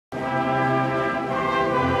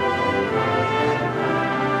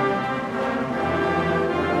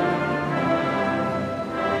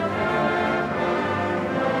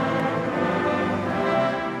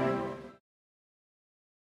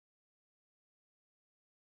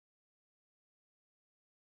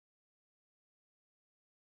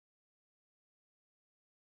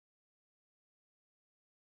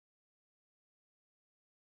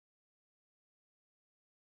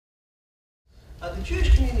The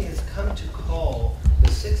Jewish community has come to call the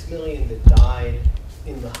 6 million that died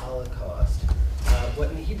in the Holocaust what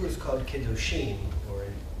in Hebrew is called Kedoshim, or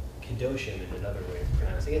Kedoshim in another way of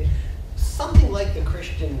pronouncing it, something like the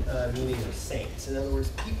Christian meaning of saints. In other words,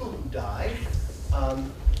 people who died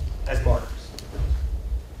as martyrs.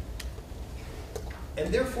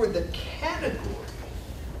 And therefore, the category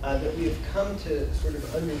that we have come to sort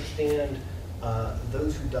of understand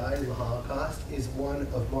those who died in the Holocaust is one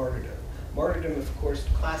of martyrdom. Martyrdom, of course,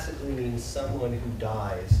 classically means someone who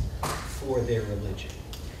dies for their religion.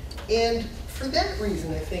 And for that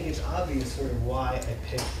reason, I think it's obvious sort of why I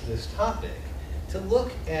picked this topic, to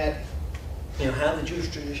look at how the Jewish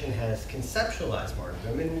tradition has conceptualized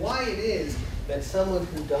martyrdom and why it is that someone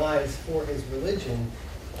who dies for his religion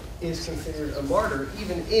is considered a martyr,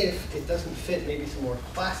 even if it doesn't fit maybe some more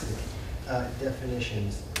classic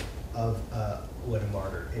definitions of what a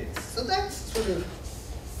martyr is. So that's sort of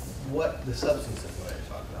what the substance of what I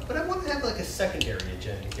talk about. But I want to have like a secondary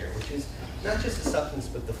agenda here, which is not just the substance,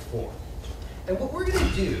 but the form. And what we're going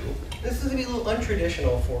to do, this is going to be a little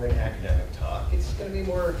untraditional for an academic talk. It's going to be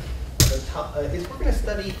more, we're going to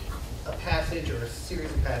study a passage or a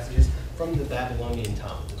series of passages from the Babylonian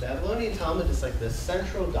Talmud. The Babylonian Talmud is like the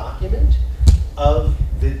central document of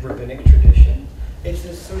the rabbinic tradition. It's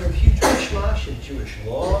this sort of huge mishmash of Jewish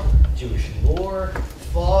law, Jewish lore,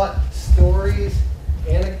 thought, stories,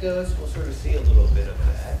 anecdotes. We'll sort of see a little bit of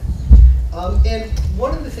that. And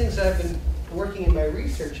one of the things that I've been working in my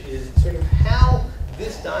research is sort of how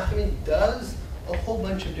this document does a whole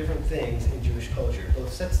bunch of different things in Jewish culture. It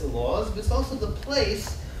both sets the laws, but it's also the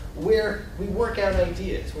place where we work out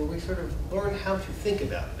ideas, where we sort of learn how to think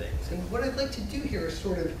about things. And what I'd like to do here is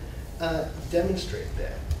sort of demonstrate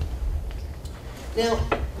that. Now,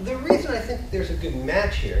 the reason I think there's a good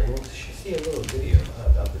match here, and we'll see a little video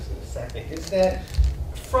about this in a second, is that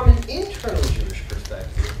from an internal Jewish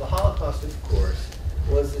perspective, the Holocaust, of course,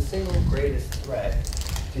 was the single greatest threat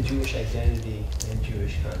to Jewish identity and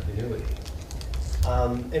Jewish continuity.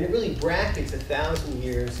 And it really brackets 1,000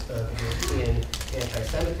 years of European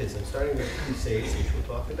anti-Semitism, starting with the Crusades, which we'll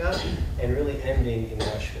talk about, and really ending in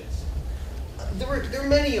Auschwitz. There were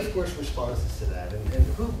many, of course, responses to that, and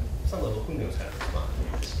some level, who knows how to respond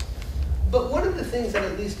to this. But one of the things that,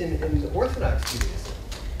 at least in the Orthodox Judaism,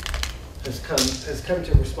 has come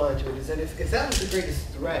to respond to it is that if that was the greatest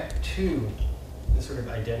threat to the sort of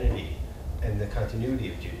identity and the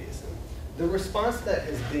continuity of Judaism, the response to that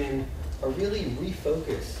has been a really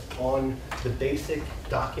refocus on the basic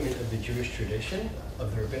document of the Jewish tradition,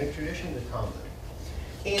 of the rabbinic tradition, the Talmud.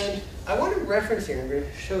 And I want to reference here, I'm going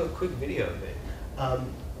to show a quick video of it,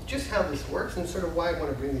 just how this works and sort of why I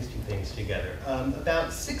want to bring these two things together.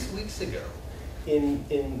 About 6 weeks ago in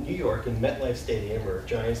New York, in MetLife Stadium, or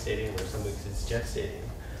Giant Stadium, or some weeks it's Jet Stadium,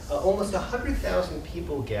 almost 100,000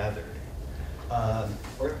 people gathered,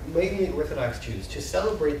 or mainly Orthodox Jews, to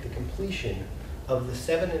celebrate the completion of the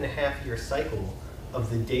 7.5-year cycle of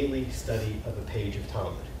the daily study of a page of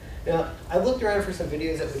Talmud. Now, I looked around for some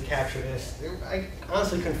videos that would capture this. I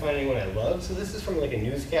honestly couldn't find anyone I loved, so this is from like a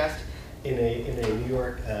newscast in a New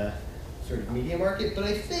York sort of media market, but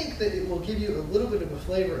I think that it will give you a little bit of a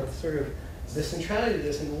flavor of sort of the centrality of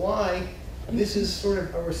this and why this is sort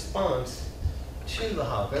of a response to the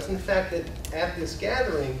Holocaust. In fact, that at this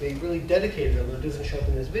gathering, they really dedicated, although it doesn't show up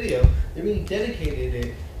in this video, they really dedicated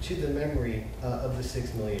it to the memory of the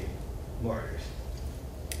 6 million martyrs.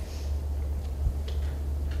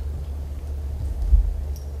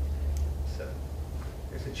 So,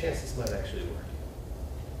 there's a chance this might actually work.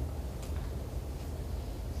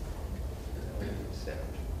 Sound.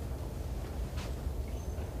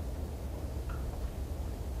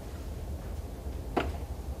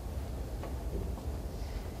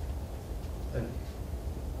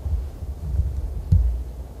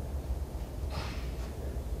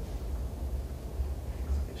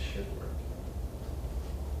 It should work.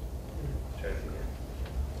 Try it again.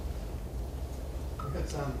 I've got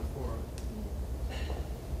sound before.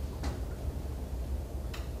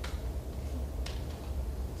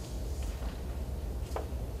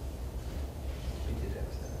 We did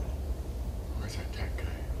have sound. Where's our tech guy?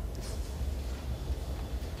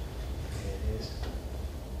 There it is.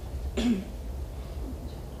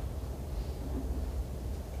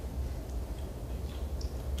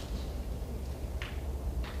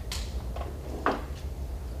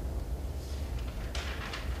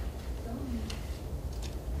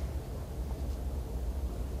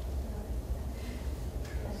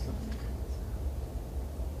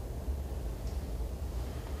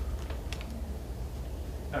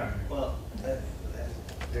 Well,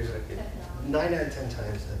 there's like 9 out of 10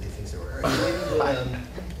 times that these things are. All right, maybe we'll,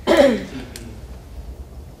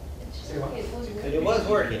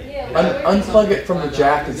 one's working. Unplug it from the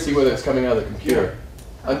jack and see whether it's coming out of the computer.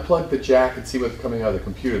 Unplug the jack and see what's coming out of the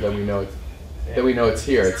computer. Then we know it's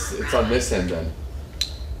here. It's on this end then.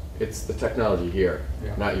 It's the technology here,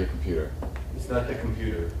 not your computer. It's not the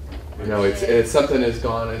computer. No, it's something is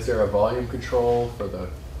gone. Is there a volume control for the?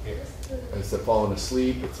 Is it falling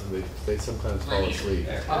asleep? They sometimes fall asleep.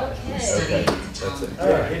 Okay. Okay, that's it. All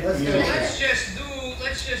right, let's go.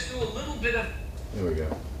 Let's just do a little bit of. Here we go.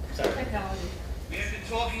 Technology. We have been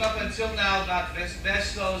talking up until now about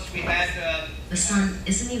Vestos. We had. The sun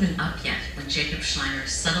isn't even up yet when Jacob Schreiner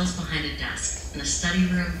settles behind a desk in a study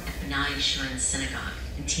room at B'nai Yeshurun Synagogue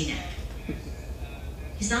in Teaneck.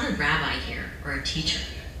 He's not a rabbi here or a teacher.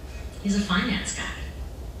 He's a finance guy,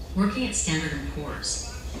 working at Standard & Poor's.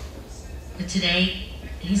 But today,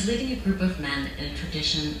 he's leading a group of men in a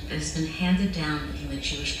tradition that has been handed down in the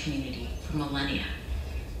Jewish community for millennia,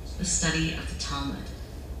 the study of the Talmud.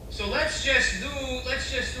 So let's just do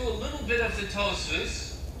a little bit of the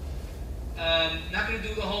Tosfos. Not going to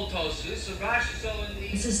do the whole Tosfos. So Rashi, so in the.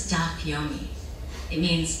 This is Daf Yomi. It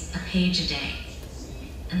means a page a day.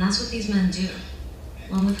 And that's what these men do,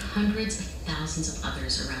 along with hundreds of thousands of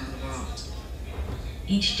others around the world.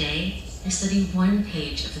 Each day, they study one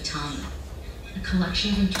page of the Talmud, a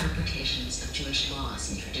collection of interpretations of Jewish laws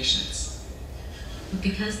and traditions. But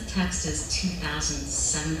because the text is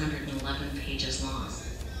 2,711 pages long,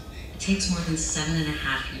 it takes more than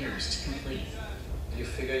 7.5 years to complete. You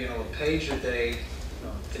figure, a page a day,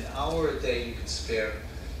 an hour a day you can spare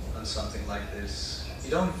on something like this. You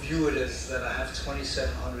don't view it as that I have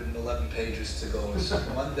 2,711 pages to go. It's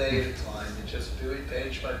one day at a time. You just do it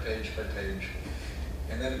page by page by page,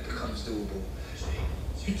 and then it becomes doable.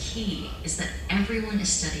 The key is that everyone is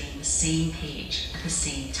studying the same page at the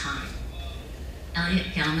same time.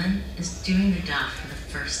 Elliot Gelman is doing the daf for the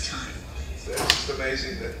first time. It's just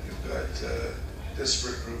amazing that you've got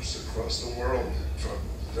disparate groups across the world, from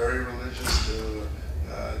very religious to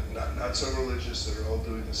not so religious, that are all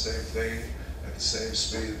doing the same thing at the same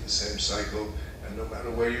speed, at the same cycle, and no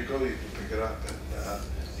matter where you go, you can pick it up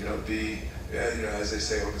and be, as they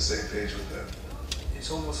say, on the same page with them.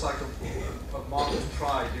 It's almost like a mark of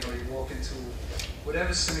pride. You walk into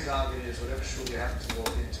whatever synagogue it is, whatever shul you happen to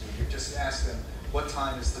walk into, you just ask them, what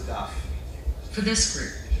time is the daf? For this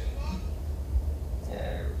group,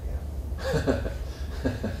 There we go.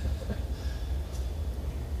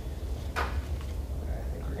 I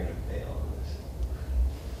think we're going to fail on this.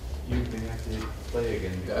 You may have to play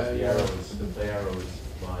again because the arrow is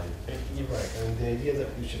live. You're right. I mean, the idea that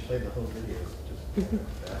we should play the whole video is just Yeah.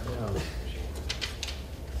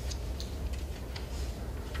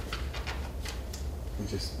 We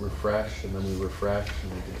just refresh and then we refresh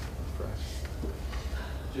and we just refresh.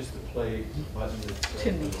 Just the play button that's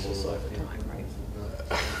Tim on needs the to lower sort the left-hand time, corner.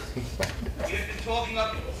 We have been talking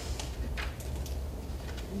up.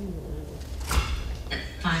 at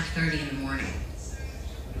 5:30 in the morning,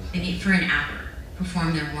 they meet for an hour,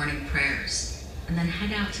 perform their morning prayers, and then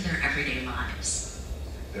head out to their everyday lives.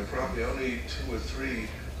 There are probably only 2 or 3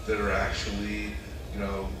 that are actually,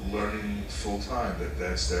 learning full time.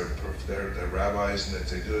 That's their rabbis, and that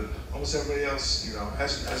they do it. Almost everybody else,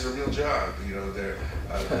 has a real job. They're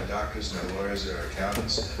doctors, and they're lawyers, they're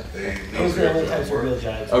accountants. They leave their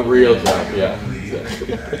work. A real job, yeah.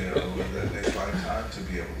 They find time to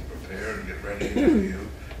be able to prepare and get ready to interview.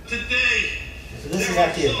 Today, So this is there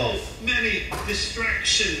at the are so event. many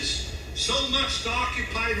distractions, so much to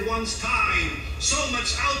occupy one's time, so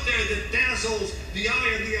much out there that dazzles the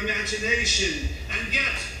eye and the imagination, and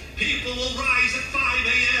yet people will rise at 5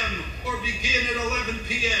 a.m. or begin at 11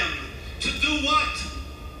 p.m. To do what?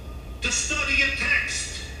 To study a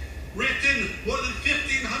text written more than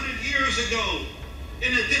 1,500 years ago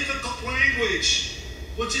in a difficult language,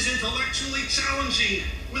 which is intellectually challenging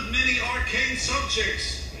with many arcane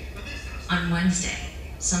subjects. On Wednesday,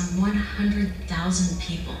 some 100,000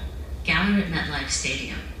 people gathered at MetLife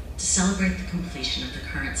Stadium to celebrate the completion of the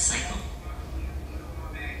current cycle.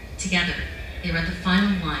 Together, they read the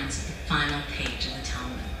final lines of the final page of the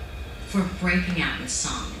Talmud before breaking out in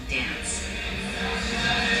song and dance.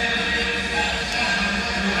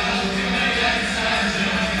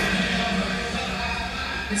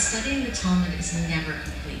 But studying the Talmud is never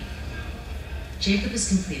complete. Jacob has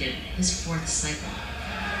completed his 4th cycle.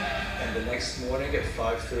 And the next morning at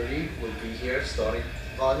 5:30, we'll be here starting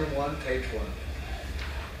volume 1, page 1.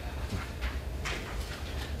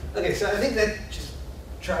 Okay, so I think that just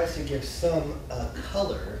tries to give some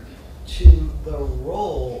color to the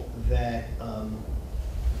role that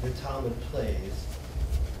the Talmud plays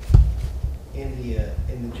in the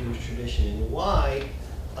Jewish tradition, and why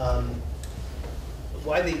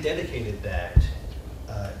they dedicated that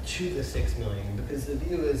to the 6 million, because the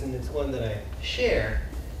view is, and it's one that I share,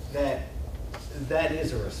 that that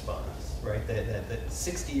is a response, right? That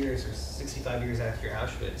 60 years or 65 years after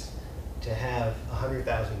Auschwitz, to have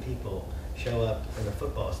 100,000 people show up in a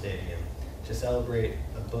football stadium to celebrate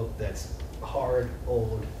a book that's hard,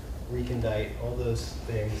 old, recondite, all those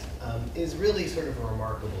things, is really sort of a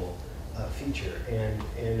remarkable feature,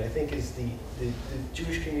 and I think is the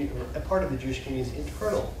Jewish community, or a part of the Jewish community's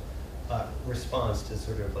internal response to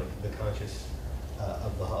sort of like the conscious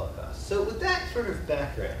of the Holocaust. So with that sort of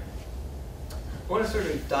background, I want to sort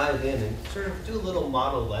of dive in and sort of do a little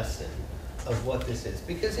model lesson of what this is.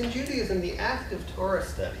 Because in Judaism, the act of Torah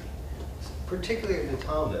study, particularly the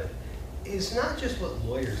Talmud, is not just what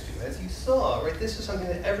lawyers do. As you saw, right, this is something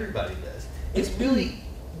that everybody does. It's really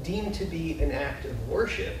deemed to be an act of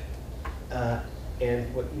worship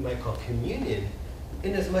and what you might call communion,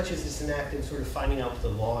 in as much as it's an act of sort of finding out what the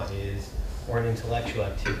law is, or an intellectual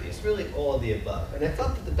activity. It's really all of the above. And I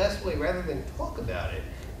thought that the best way, rather than talk about it,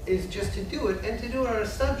 is just to do it, and to do it on a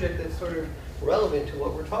subject that's sort of relevant to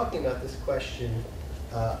what we're talking about, this question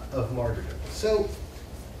of martyrdom. So,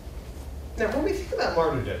 now when we think about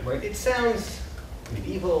martyrdom, right, it sounds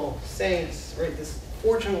medieval, saints, right? This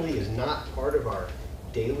fortunately is not part of our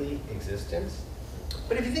daily existence.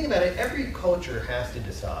 But if you think about it, every culture has to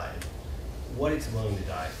decide what it's willing to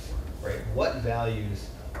die for, right? What values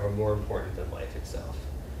are more important than life itself,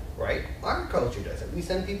 right? Our culture does it. We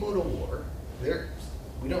send people to war.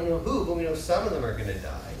 We don't know who, but we know some of them are going to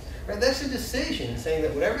die, right? That's a decision saying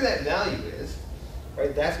that whatever that value is,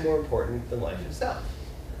 right, that's more important than life itself.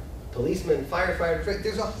 Policemen, firefighters, right?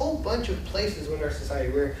 There's a whole bunch of places in our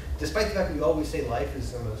society where, despite the fact that we always say life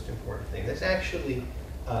is the most important thing, that's actually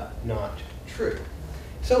not true.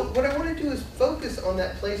 So what I want to do is focus on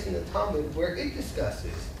that place in the Talmud where it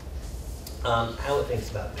discusses how it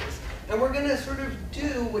thinks about this. And we're going to sort of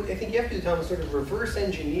do what I think you have to do, Talmud, sort of reverse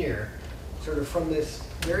engineer, sort of from this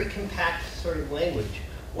very compact sort of language,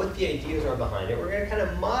 what the ideas are behind it. We're going to kind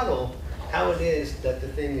of model how it is that the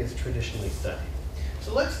thing is traditionally studied.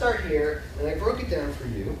 So let's start here, and I broke it down for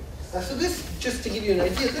you. So this, just to give you an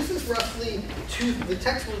idea, this is roughly the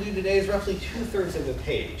text we'll do today is roughly 2/3 of a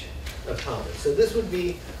page of Talmud. So this would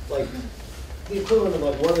be like the equivalent of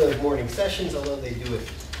like one of those morning sessions, although they do it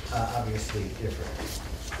obviously differently.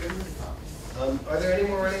 Are there any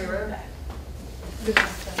more running around?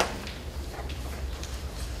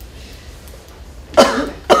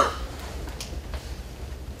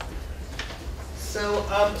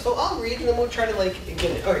 So I'll read and then we'll try to like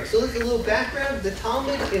get it. Okay, so look at a little background. The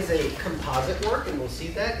Talmud is a composite work, and we'll see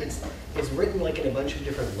that. It's written like in a bunch of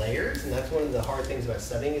different layers, and that's one of the hard things about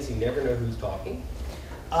studying is you never know who's talking.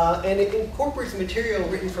 And it incorporates material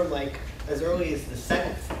written from like as early as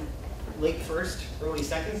the late 1st, early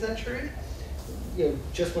 2nd century, you know,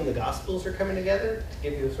 just when the Gospels are coming together, to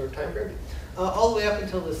give you a sort of time frame, all the way up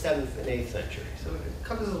until the 7th and 8th century. So it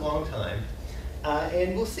covers a long time.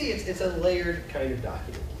 And we'll see it's a layered kind of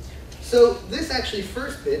document. So this actually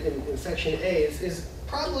first bit in section A is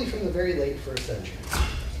probably from the very late 1st century.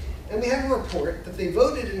 And we have a report that they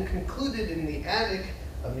voted and concluded in the attic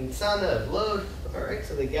of Nitzana of Lod. All right,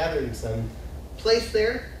 so they gathered in some place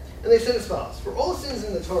there, and they said as follows: for all sins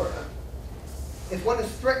in the Torah, if one is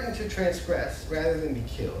threatened to transgress rather than be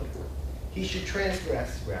killed, he should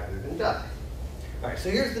transgress rather than die. All right, so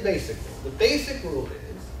here's the basic rule. The basic rule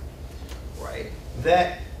is, right,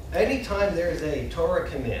 that anytime there's a Torah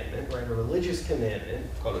commandment, right, a religious commandment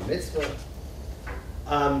called a mitzvah,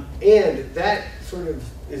 and that sort of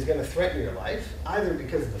is going to threaten your life, either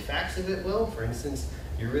because of the facts of it will, for instance,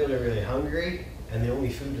 you're really, really hungry and the only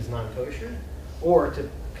food is non-kosher, or to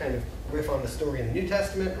kind of riff on the story in the New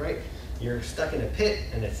Testament, right, you're stuck in a pit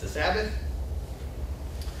and it's the Sabbath,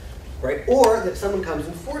 right, or that someone comes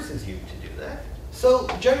and forces you to do that. So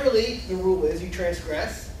generally, the rule is you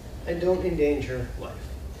transgress and don't endanger life.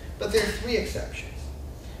 But there are 3 exceptions,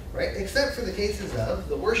 right? Except for the cases of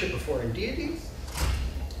the worship of foreign deities,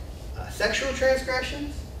 sexual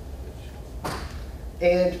transgressions,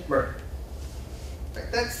 and murder.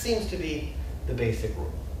 Right? That seems to be the basic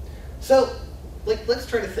rule. So, like, let's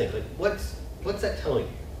try to think. Like, what's that telling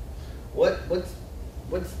you? What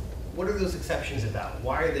are those exceptions about?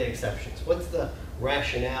 Why are they exceptions? What's the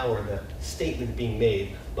rationale or the statement being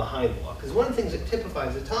made behind the law? Because one of the things that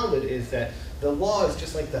typifies the Talmud is that the law is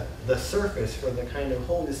just like the surface for the kind of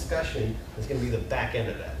whole discussion that's going to be the back end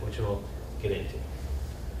of that, which we'll get into.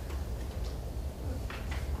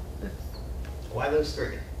 Why those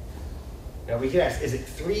 3? Now we could ask, is it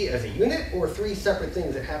 3 as a unit or 3 separate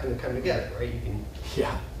things that happen to come together, right? You can.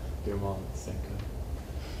 Yeah, do them all at the same time.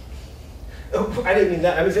 Oh, I didn't mean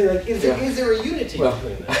that. I was saying, like, is there a unity Well,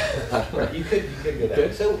 between them? Right, you could go that way.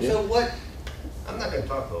 Good, So yeah. what? I'm not going to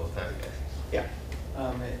talk the whole time, guys. Yeah.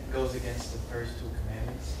 It goes against the first two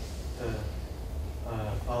commandments to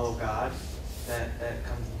follow God. That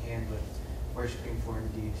comes in hand with worshiping foreign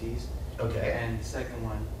deities. Okay. And the second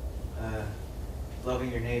one,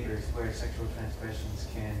 loving your neighbors, where sexual transgressions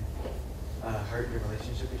can hurt your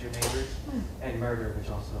relationship with your neighbors, and murder, which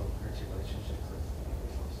also hurts your relationships with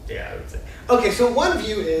neighbors also. Yeah, I would say. Okay, so one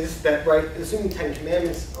view is that, right, assuming Ten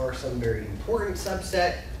Commandments are some very important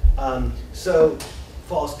subset, so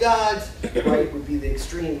false gods, right, would be the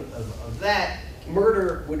extreme of that.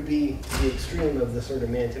 Murder would be the extreme of the sort of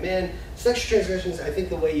man-to-man. Sexual transgressions, I think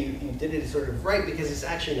the way you did it is sort of right, because it's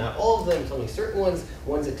actually not all of them, it's only certain ones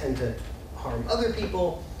that tend to harm other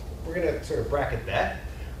people. We're going to sort of bracket that.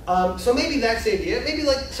 So maybe that's the idea. Maybe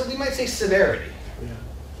so we might say severity,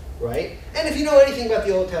 right? And if you know anything about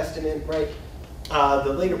the Old Testament, right,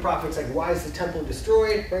 the later prophets, like, why is the temple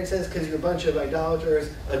destroyed? Right, it says, because you're a bunch of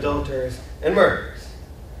idolaters, adulterers, and murderers.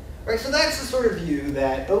 Right, so that's the sort of view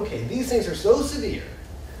that, okay, these things are so severe,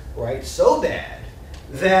 right, so bad,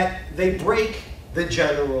 that they break the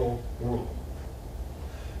general rule.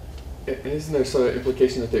 And isn't there sort of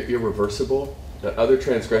implication that they're irreversible? That other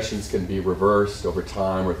transgressions can be reversed over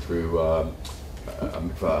time or through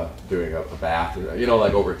doing a bath, or,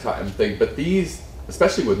 like over time thing. But these,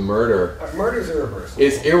 especially with murder, Murder's irreversible.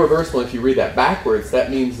 is irreversible. If you read that backwards,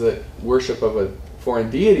 that means that worship of a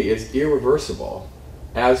foreign deity is irreversible.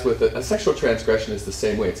 As with a sexual transgression is the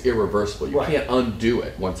same way. It's irreversible. You can't undo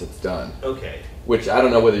it once it's done. Okay. Which I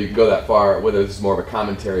don't know whether you can go that far, whether this is more of a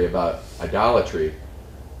commentary about idolatry.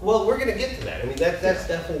 Well, we're going to get to that. I mean, that's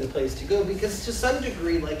definitely the place to go, because to some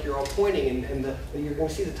degree, like you're all pointing, and you're going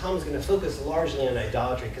to see the Talmud is going to focus largely on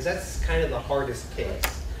idolatry, because that's kind of the hardest case.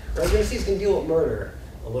 Right? You're going to see it's going to deal with murder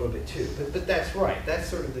a little bit too, but that's right. That's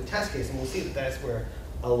sort of the test case, and we'll see that that's where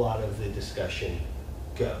a lot of the discussion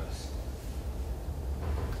goes.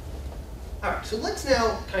 All right, so let's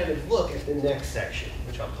now kind of look at the next section,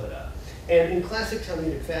 which I'll put up. And in classic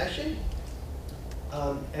Talmudic fashion,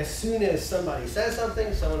 as soon as somebody says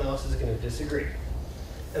something, someone else is going to disagree.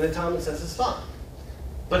 And the Talmud says it's fine.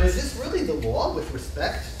 But is this really the law with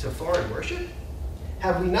respect to foreign worship?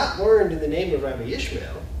 Have we not learned in the name of Rabbi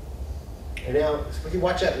Ishmael? And now, when you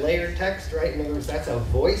watch that layered text, right? In other words, that's a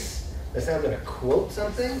voice that's now going to quote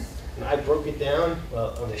something. And I broke it down,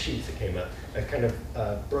 well, on the sheets it came up. I kind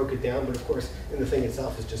of broke it down, but of course, in the thing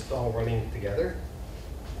itself, it's just all running together.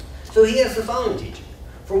 So he has the following teaching.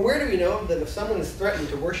 From where do we know that if someone is threatened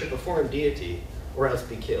to worship a foreign deity, or else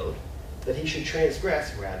be killed, that he should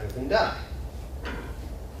transgress rather than die?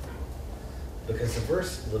 Because the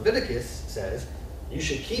verse Leviticus says, you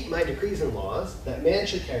should keep my decrees and laws that man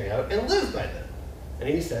should carry out and live by them. And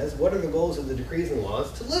he says, what are the goals of the decrees and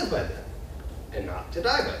laws? To live by them, and not to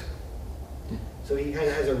die by them. So he kind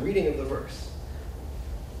of has a reading of the verse.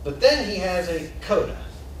 But then he has a coda.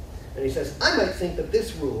 And he says, I might think that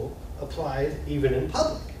this rule applies even in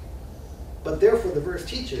public. But therefore the verse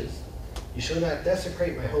teaches, you shall not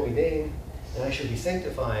desecrate my holy name, and I shall be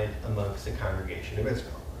sanctified amongst the congregation of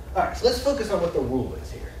Israel. All right, so let's focus on what the rule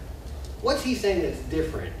is here. What's he saying that's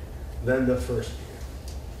different than the first view?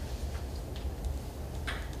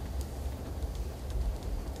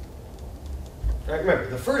 All right, remember,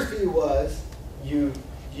 the first view was you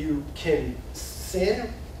can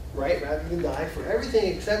sin, right, rather than die for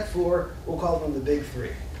everything except for, we'll call them the big three,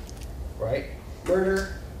 right?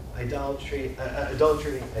 Murder, idolatry,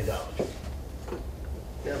 adultery, idolatry.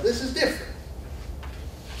 Now this is different.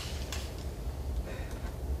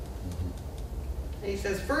 And he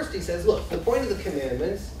says, first he says, look, the point of the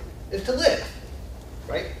commandments is to live,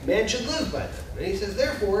 right? Man should live by them. And he says,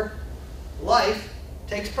 therefore, life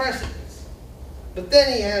takes precedence. But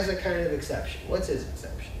then he has a kind of exception. What's his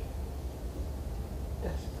exception?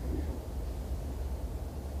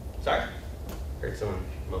 Sorry? Heard someone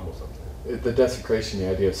mumble something. The desecration, the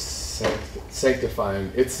idea of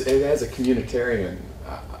sanctifying, it has a communitarian.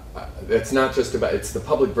 It's not just about, it's the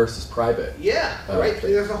public versus private. Yeah, right.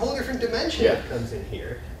 There's a whole different dimension that comes in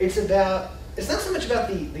here. It's not so much about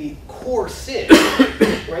the core sin,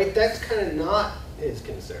 right? That's kind of not his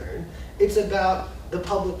concern. It's about the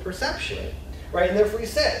public perception, right? And therefore he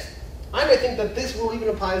says, I might think that this rule even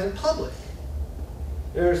applies in public.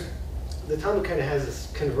 The Talmud kind of has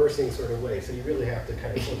this conversing sort of way, so you really have to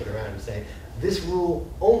kind of flip it around and say, this rule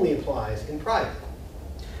only applies in private.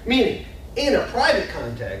 Meaning, in a private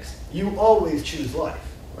context, you always choose life.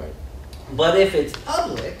 Right. But if it's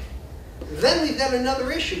public, then we've got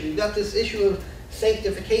another issue. We've got this issue of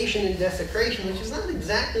sanctification and desecration, which is not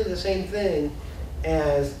exactly the same thing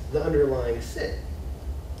as the underlying sin.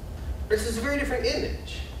 This is a very different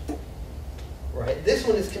image, right? This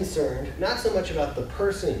one is concerned not so much about the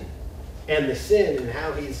person and the sin and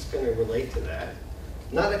how he's going to relate to that,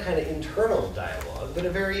 not a kind of internal dialogue, but a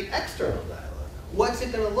very external dialogue. What's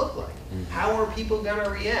it going to look like? How are people going to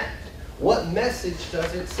react? What message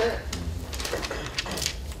does it send?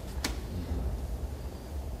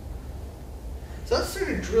 So let's sort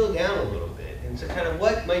of drill down a little bit into kind of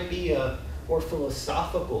what might be a more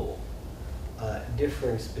philosophical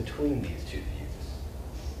difference between these two views.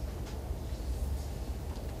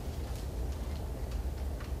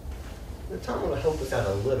 Now, Tom will help us out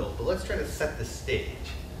a little, but let's try to set the stage.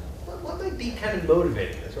 What might be kind of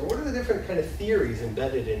motivating this? Or what are the different kind of theories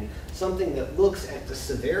embedded in something that looks at the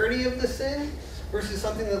severity of the sin versus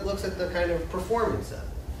something that looks at the kind of performance of it?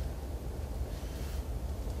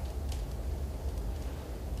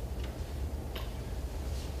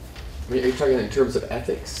 I mean, are you talking in terms of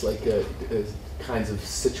ethics, like kinds of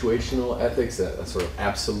situational ethics, a sort of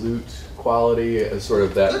absolute quality, a sort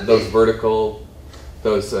of that those vertical,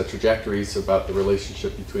 those trajectories about the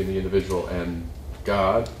relationship between the individual and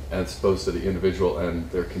God, as opposed to the individual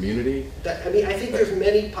and their community? I mean, I think there's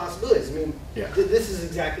many possibilities. I mean, Yeah. This is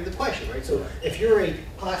exactly the question, right? So if you're a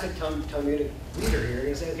classic Talmudic leader here, you're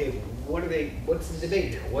going to say, okay, what's the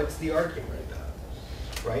debate here? What's the argument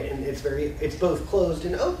about? Right? And it's both closed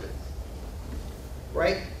and open.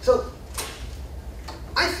 Right? So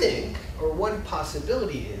I think, or one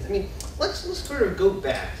possibility is, I mean, let's sort of go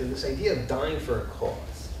back to this idea of dying for a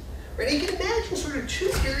cause. Right? And you can imagine sort of two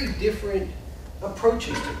very different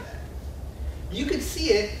approaches to that. You could see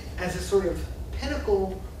it as a sort of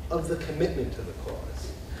pinnacle of the commitment to the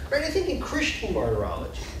cause. Right? I think in Christian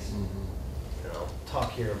martyrologies, and I'll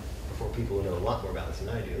talk here before people who know a lot more about this than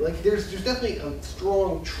I do, like there's definitely a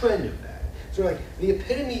strong trend of that. So like the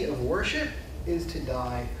epitome of worship is to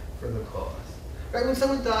die for the cause. Right? When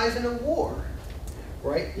someone dies in a war,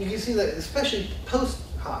 right? You can see that, especially post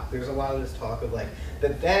hoc, there's a lot of this talk of like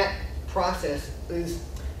that process is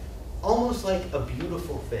almost like a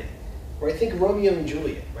beautiful thing. Right? Think Romeo and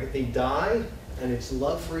Juliet, right? They die and it's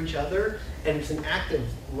love for each other, and it's an act of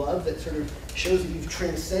love that sort of shows that you've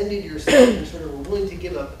transcended yourself and sort of willing to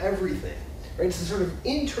give up everything. Right? It's a sort of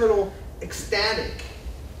internal, ecstatic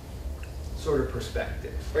sort of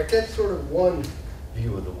perspective. Right? That's sort of one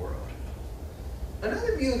view of the world.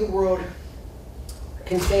 Another view of the world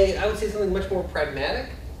can say, I would say something much more pragmatic,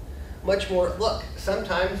 much more, look,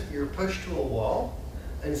 sometimes you're pushed to a wall,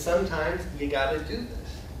 and sometimes you gotta do this.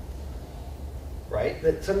 Right?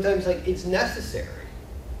 That sometimes like it's necessary,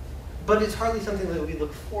 but it's hardly something that we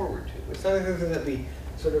look forward to. It's not something that we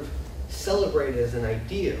sort of celebrate as an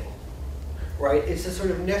ideal. Right? It's a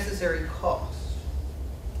sort of necessary cost.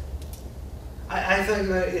 I think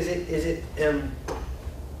about is it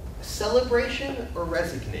celebration or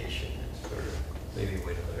resignation? Sort of maybe a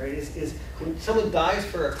way to look at it. Right? Is when someone dies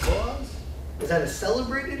for a cause, is that a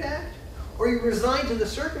celebrated act? Or you resign to the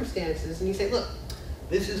circumstances and you say, look,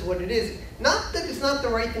 this is what it is. Not that it's not the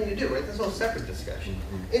right thing to do, right? That's a whole separate discussion.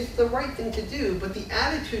 It's the right thing to do, but the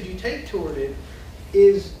attitude you take toward it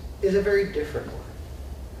is a very different one.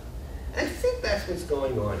 I think that's what's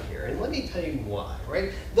going on here, and let me tell you why,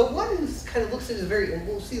 right? The one who kind of looks at it as very, and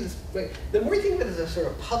we'll see this, right? The more you think of it as a sort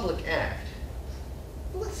of public act,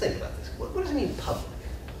 well, let's think about this. What does it mean public?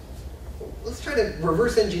 Let's try to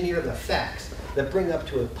reverse engineer the facts that bring up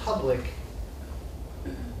to a public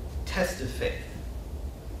test of faith.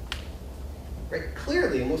 Right?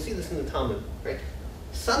 Clearly, and we'll see this in the Talmud, right?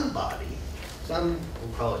 Somebody, we'll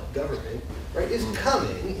call it government, right, is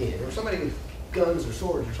coming in, or somebody with guns or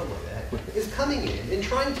swords or something like that, is coming in and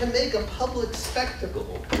trying to make a public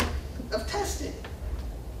spectacle of testing.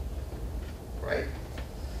 Right?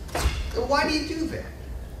 And why do you do that?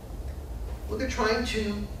 Well, they're trying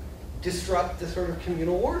to disrupt the sort of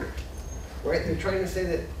communal order. Right? They're trying to say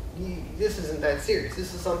that this isn't that serious.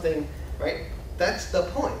 This is something, right? That's the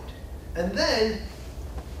point. And then,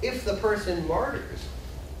 if the person martyrs,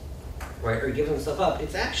 right, or gives himself up,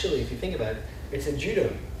 it's actually, if you think about it, it's a judo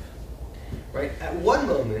move. Right? At one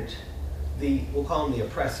moment, we'll call him the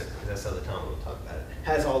oppressor, because that's how the Talmud will talk about it,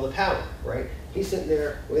 has all the power, right? He's sitting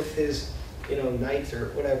there with his, knights or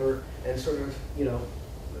whatever, and sort of,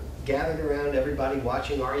 gathered around everybody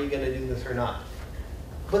watching, are you going to do this or not?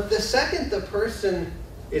 But the second the person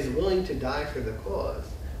is willing to die for the cause,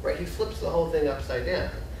 right, he flips the whole thing upside down.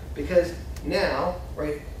 Because now,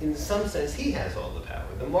 right, in some sense, he has all the power.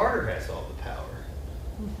 The martyr has all the power.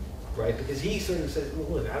 Right? Because he sort of says, well,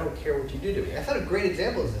 look, I don't care what you do to me. I thought a great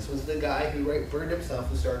example of this was the guy who burned himself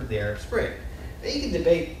who started the Arab Spring. Now you can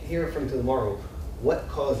debate here from tomorrow what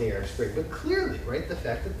caused the Arab Spring. But clearly, right, the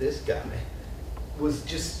fact that this guy was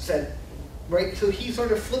just said, right, so he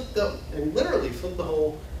sort of flipped and literally flipped the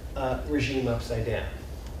whole regime upside down,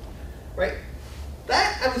 right?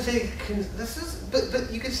 That, I would say,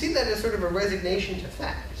 but you can see that as sort of a resignation to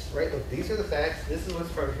facts, right? Look, these are the facts, this is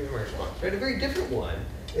what's part of human response, right? A very different one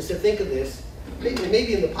is to think of this,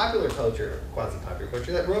 maybe in the popular culture, quasi-popular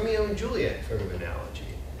culture, that Romeo and Juliet sort of analogy,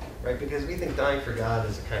 right? Because we think dying for God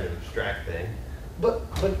is a kind of abstract thing. But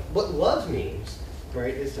what love means,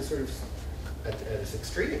 right, is to sort of, at its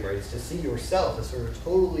extreme, right, is to see yourself as sort of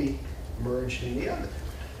totally merged in the other.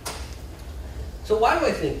 So why do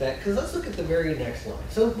I think that? Because let's look at the very next line.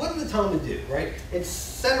 So what did the Talmud do, right? It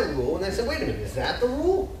set a rule, and I said, wait a minute, is that the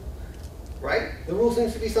rule? Right? The rule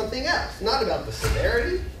seems to be something else. Not about the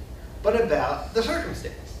severity, but about the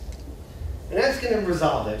circumstance. And that's going to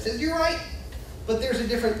resolve that. It says, you're right, but there's a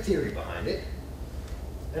different theory behind it.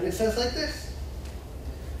 And it says like this.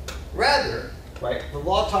 Rather, right, the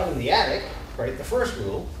law taught in the attic, right, the first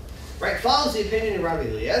rule, right, follows the opinion of Rabbi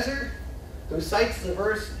Eliezer, who cites the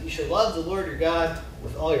verse, you shall love the Lord your God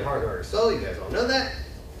with all your heart, all your soul. You guys all know that.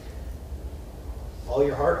 All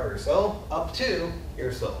your heart, all your soul, up to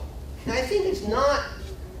your soul. Now, I think it's not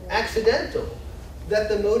accidental that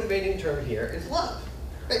the motivating term here is love.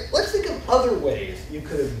 Right? Let's think of other ways you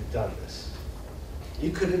could have done this.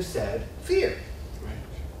 You could have said fear.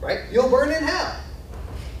 Right? You'll burn in hell.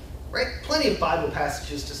 Right? Plenty of Bible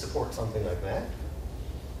passages to support something like that.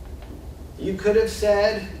 You could have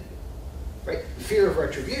said, right, fear of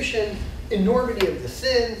retribution, enormity of the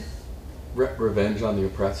sin. Revenge on the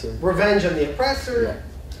oppressor. Revenge on the oppressor. Yeah.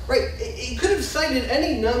 Right? It could have cited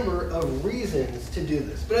any number of reasons to do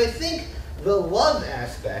this. But I think the love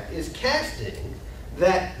aspect is casting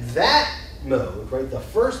that mode, right, the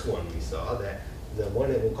first one we saw, the one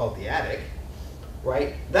that we'll call the attic,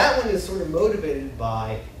 right, that one is sort of motivated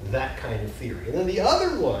by that kind of theory. And then the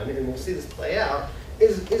other one, and we'll see this play out,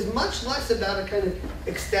 is much less about a kind of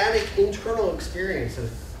ecstatic internal experience of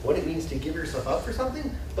what it means to give yourself up for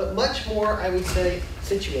something, but much more, I would say,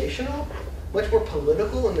 situational, much more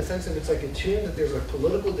political in the sense of it's like attuned that there's a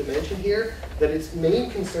political dimension here, that its main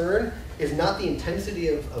concern is not the intensity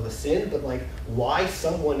of a sin, but like why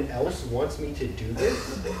someone else wants me to do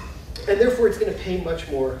this. And therefore it's going to pay much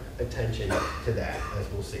more attention to that, as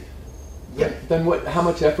we'll see. Yeah. Then how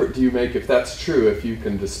much effort do you make, if that's true, if you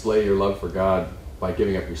can display your love for God by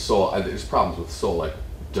giving up your soul? There's problems with soul, like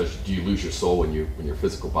do you lose your soul when your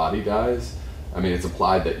physical body dies? I mean, it's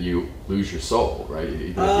implied that you lose your soul, right?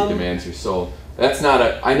 Even if he demands your soul. That's not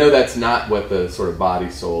I know that's not what the sort of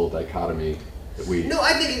body-soul dichotomy that we... No,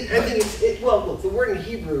 I think well, look, the word in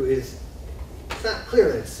Hebrew is, it's not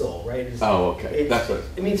clear that it's soul, right? Okay. That's what...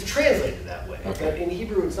 It means translated that way. Okay. But in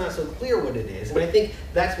Hebrew, it's not so clear what it is. And I think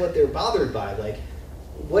that's what they're bothered by. Like,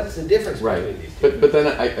 what's the difference between these two? But then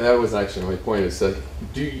that was actually my point, is that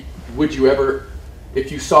would you ever, if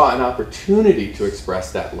you saw an opportunity to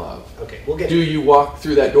express that love, okay, we'll get do you walk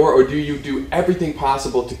through that door, or do you do everything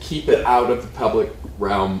possible to keep it out of the public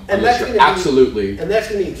realm? And that's going to absolutely... And that's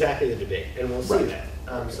going to be exactly the debate, and we'll see that.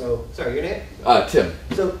 So, sorry, your name? Tim.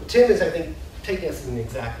 So Tim is, I think, taking us in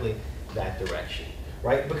exactly that direction,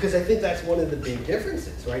 right? Because I think that's one of the big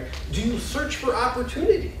differences, right? Do you search for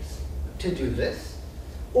opportunities to do this?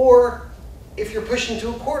 Or if you're pushed into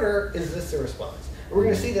a corner, is this the response? And we're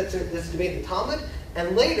going to see that this debate in the Talmud,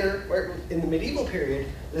 and later, right, in the medieval period,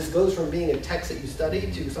 this goes from being a text that you study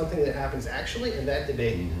to something that happens actually, and that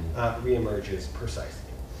debate reemerges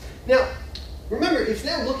precisely. Now, remember, it's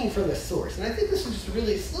now looking for the source, and I think this is just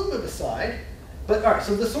really, it's a little bit of a side, but all right,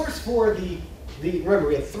 so the source for the remember,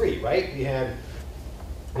 we had three, right? We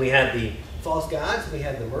had the false gods, we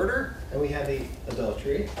had the murder, and we had the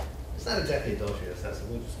adultery. It's not exactly adultery, so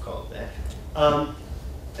we'll just call it that.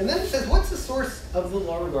 And then it says, what's the source of the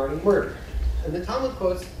law regarding murder? And the Talmud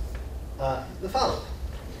quotes the following.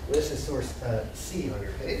 This is source C on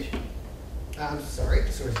your page. I'm sorry,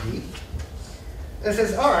 source D. And it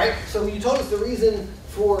says, all right, so you told us the reason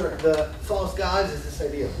for the false gods is this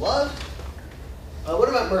idea of love. What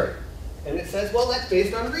about murder? And it says, well, that's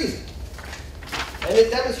based on reason. And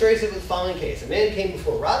it demonstrates it with the following case. A man came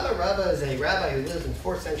before Rabbah. Rabbah is a rabbi who lives in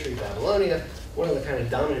 4th century Babylonia, one of the kind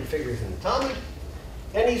of dominant figures in the Talmud.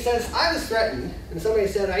 And he says, I was threatened, and somebody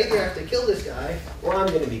said, I either have to kill this guy, or I'm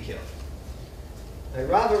going to be killed. And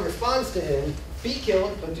Rabbah responds to him, be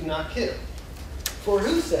killed, but do not kill. For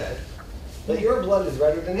who said that your blood is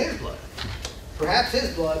redder than his blood? Perhaps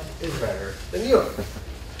his blood is redder than yours.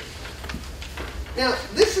 Now,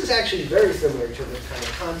 this is actually very similar to the kind of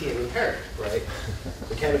Kantian imperative, right?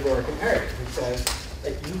 The categorical imperative. It says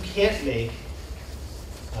that you can't make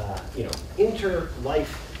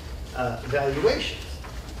inter-life valuations.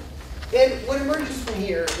 And what emerges from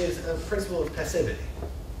here is a principle of passivity.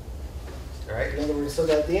 All right, in other words, so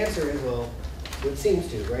that the answer is, well, what seems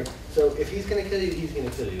to, right? So if he's going to kill you, he's going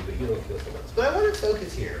to kill you, but you don't kill someone else. But I want to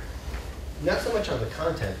focus here, not so much on the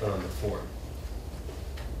content, but on the form.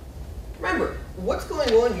 Remember, what's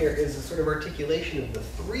going on here is a sort of articulation of the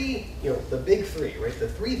three, the big three, right? The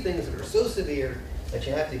three things that are so severe that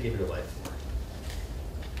you have to give your life for.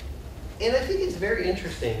 And I think it's very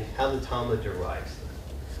interesting how the Talmud derives them.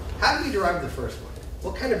 How do we derive the first one?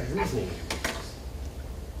 What kind of reasoning do we use?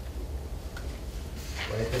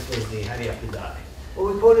 Right, this was the how do you have to die?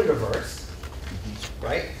 Well, we quoted a verse,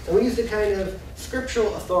 right? And we used a kind of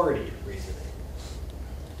scriptural authority reasoning.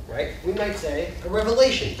 Right? We might say a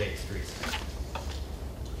revelation-based reasoning.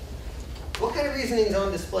 What kind of reasoning is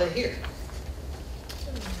on display here?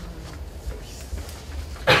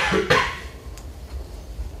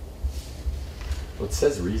 Well, it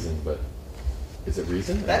says reason, but is it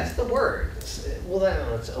reason? That's the word. Well,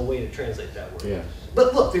 that's a way to translate that word. Yeah.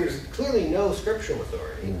 But look, there's clearly no scriptural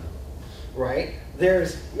authority, right? Maybe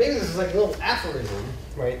this is like a little aphorism,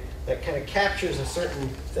 right, that kind of captures a certain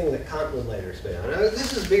thing that Kant would later spin on. Now,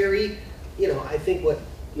 this is very, I think what,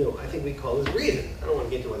 I think we call as reason. I don't want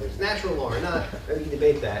to get into whether it's natural law or not, we can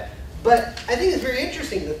debate that. But I think it's very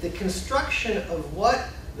interesting that the construction of what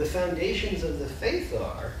the foundations of the faith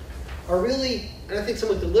are really, and I think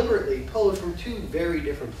somewhat deliberately, pulled from two very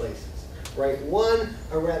different places, right? One,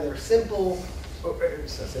 a rather simple,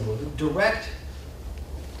 direct,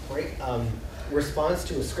 right, response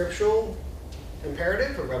to a scriptural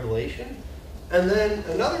imperative or revelation, and then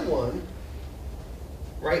another one,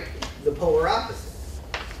 right, the polar opposite,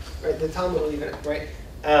 right? The Talmud will even, right,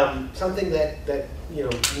 something that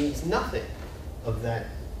means nothing of that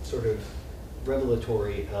sort of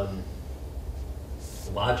revelatory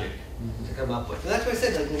logic to come up with. And that's why I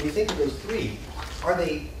said, like, when we think of those three, are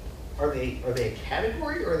they a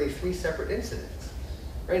category or are they three separate incidents?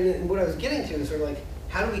 Right? And what I was getting to is sort of like,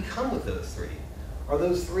 how do we come with those three? Are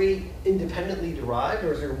those three independently derived,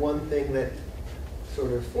 or is there one thing that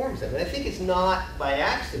sort of forms them? And I think it's not by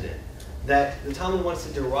accident that the Talmud wants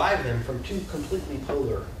to derive them from two completely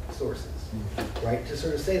polar sources, right? To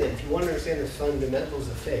sort of say that if you want to understand the fundamentals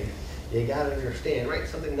of faith, you got to understand, right,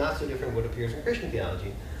 something not so different what appears in Christian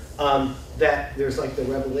theology, that there's like the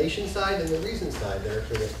revelation side and the reason side that are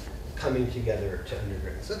sort of coming together to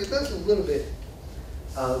undergird. So that's a little bit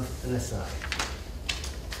of an aside.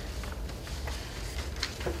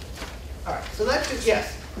 All right, so that's just,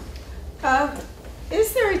 yes?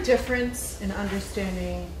 Is there a difference in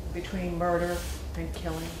understanding between murder and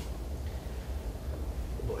killing?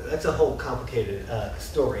 Boy, that's a whole complicated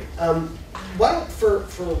story. Why don't, for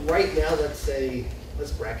right now,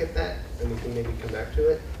 let's bracket that, and we can maybe come back to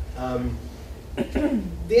it.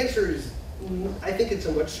 The answer is, I think it's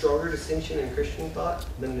a much stronger distinction in Christian thought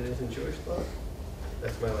than it is in Jewish thought.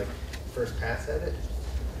 That's my first pass at it.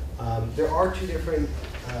 There are two different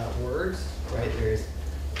words, right? There's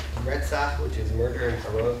retzach, which is murder, and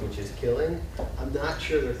harog, which is killing. I'm not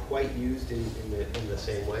sure they're quite used in the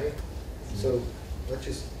same way. So let's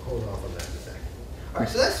just hold off on that in a second. All right,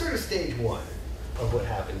 so that's sort of stage one of what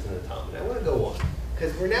happens in the Talmud. I want to go on,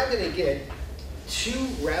 because we're now going to get two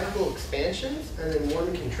radical expansions and then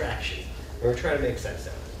one contraction. And we're trying to make sense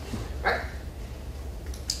of it. All right?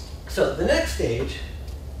 So the next stage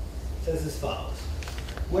says as follows.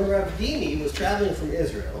 When Rav Dimi was traveling from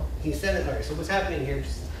Israel, he said, all right, so what's happening here,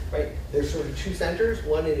 right? There's sort of two centers,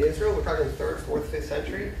 one in Israel, we're talking 3rd, 4th, 5th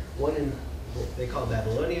century, one in what they call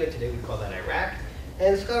Babylonia, today we call that Iraq.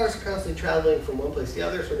 And scholars are constantly traveling from one place to the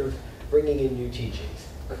other, sort of bringing in new teachings.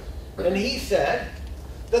 And he said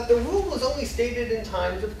that the rule was only stated in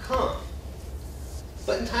times of calm.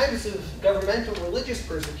 But in times of governmental religious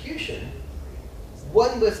persecution,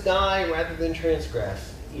 one must die rather than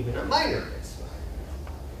transgress even a minor mitzvah.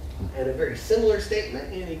 And a very similar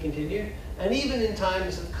statement, and he continued, and even in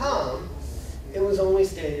times of calm, it was only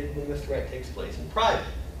stated when the threat takes place in private.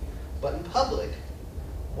 But in public,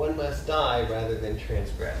 one must die rather than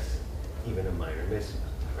transgress even a minor mitzvah.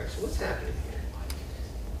 All right, so what's happening here?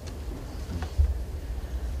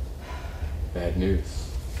 Bad news.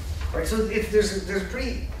 All right, so there's a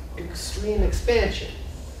pretty extreme expansion.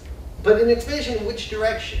 But an expansion in which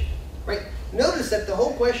direction? Right? Notice that the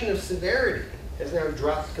whole question of severity has now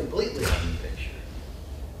dropped completely out of the picture.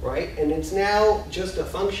 Right? And it's now just a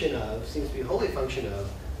function of, seems to be a wholly function of,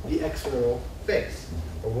 the external face,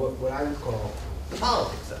 or what I would call the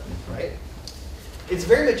politics of it, right? It's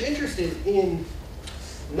very much interested in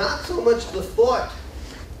not so much the thought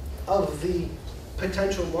of the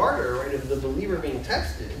potential martyr, right, of the believer being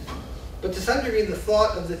tested, but to some degree the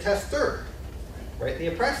thought of the tester, right, the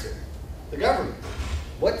oppressor, the government.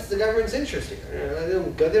 What's the government's interest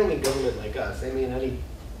here? They don't mean government like us. They mean any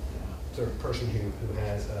sort of person who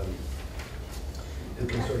has who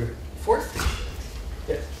can sort of force things.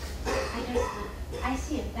 Yes. I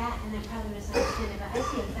see a vast, and I probably misunderstood it, but I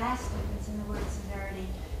see a vast difference in the word severity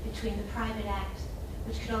between the private act,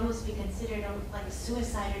 which could almost be considered like a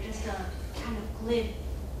suicide or just a kind of glib,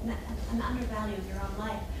 an undervalue of your own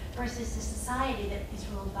life, versus the society that is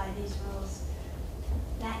ruled by these rules.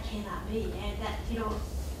 That cannot be. And that, you know,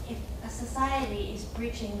 if a society is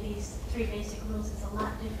breaching these three basic rules, it's a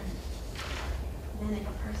lot different than if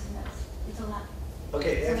a person does. It's a lot.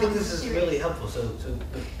 Okay, I think this is really helpful. So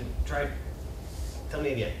try. Tell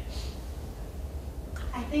me again.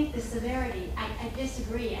 I think the severity. I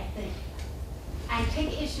disagree. I think I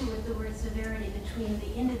take issue with the word severity between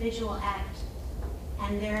the individual act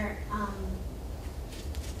and their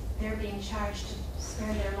being charged to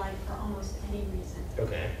spare their life for almost any reason.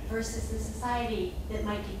 Okay. Versus the society that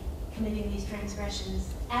might be committing these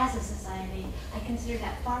transgressions as a society. I consider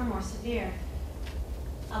that far more severe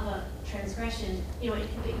of a transgression. You know, it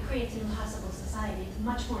creates an impossible society. It's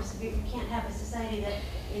much more severe. You can't have a society that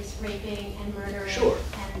is raping and murdering. Sure.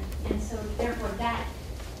 And so therefore that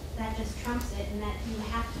just trumps it, and that you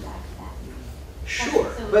have to die for that.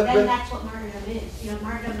 Sure. So but that's what martyrdom is. You know,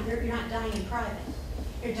 martyrdom, you're not dying in private.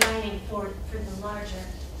 You're dying for the larger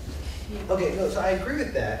view. Okay, no, so I agree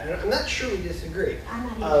with that. I'm not sure we disagree.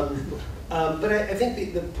 I'm not either. But I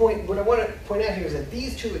think the point, what I want to point out here is that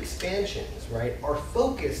these two expansions, right, are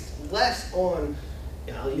focused less on,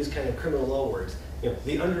 you know, I'll use kind of criminal law words, you know,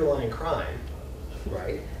 the underlying crime,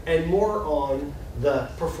 right, and more on the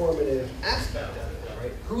performative aspect of it,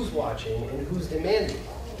 right? Who's watching and who's demanding,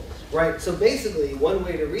 right? So basically, one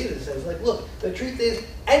way to read this is like, look, the truth is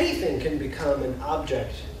anything can become an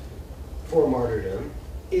object for martyrdom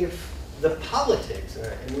if the politics, and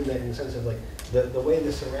I mean that in the sense of like the way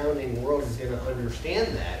the surrounding world is going to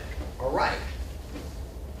understand that, are right.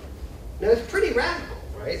 Now it's pretty radical,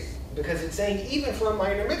 right? Because it's saying even for a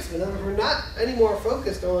minor mitzvah, in other words, we're not anymore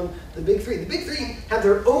focused on the big three. The big three have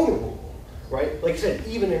their own rule, right? Like I said,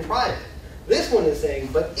 even in private. This one is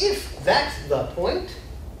saying, but if that's the point,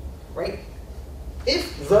 right?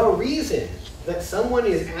 If the reason that someone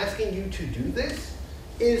is asking you to do this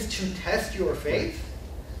is to test your faith,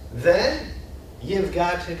 then you've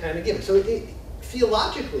got to kind of give it. So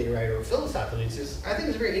theologically, right, or philosophically, it's just, I think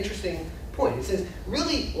it's a very interesting point. It says,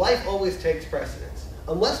 really, life always takes precedence.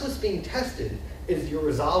 Unless what's being tested is your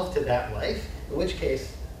resolve to that life, in which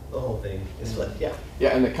case the whole thing is flipped. Yeah. Yeah,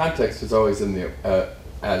 and the context is always in the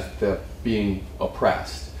as the being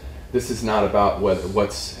oppressed. This is not about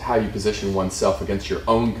how you position oneself against your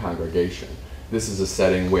own congregation. This is a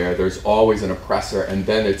setting where there's always an oppressor, and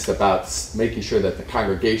then it's about making sure that the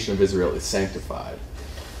congregation of Israel is sanctified.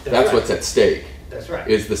 That's right. What's at stake. That's right.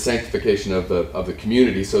 Is the sanctification of the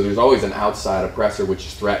community. So there's always an outside oppressor which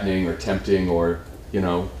is threatening or tempting, or, you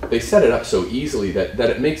know, they set it up so easily that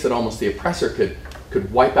it makes it almost the oppressor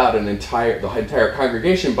could wipe out the entire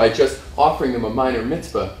congregation by just offering them a minor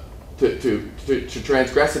mitzvah to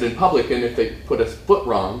transgress it in public, and if they put a foot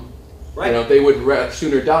wrong, right, you know, they would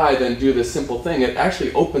sooner die than do this simple thing. It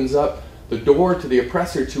actually opens up the door to the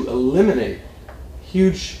oppressor to eliminate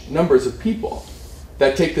huge numbers of people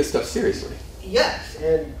that take this stuff seriously. Yes,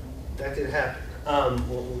 and that did happen.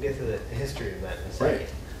 We'll get to the history of that in a second.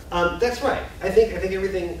 Right. That's right. I think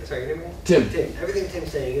everything. Sorry, your name again? Tim. Everything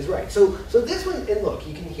Tim's saying is right. So this one, and look,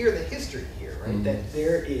 you can hear the history here, right? Mm-hmm. That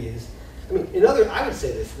there is. I mean, I would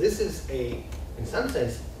say this. This is in some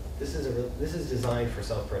sense, this is designed for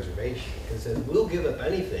self-preservation. It says we'll give up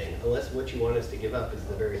anything unless what you want us to give up is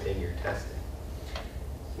the very thing you're testing.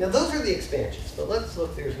 Now those are the expansions, but let's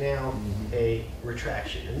look. There's now a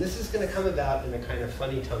retraction, and this is going to come about in a kind of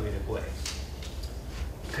funny tongue-in-cheek way,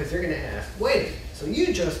 because they're going to ask, wait a minute, so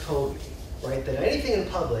you just told me, right, that anything in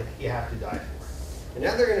public you have to die for, and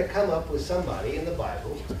now they're going to come up with somebody in the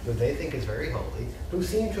Bible who they think is very holy, who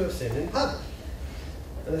seemed to have sinned in public,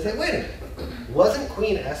 and they say, wait a minute, wasn't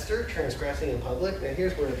Queen Esther transgressing in public? Now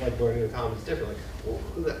here's where like learning the common is different.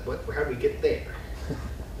 Like, well, how do we get there?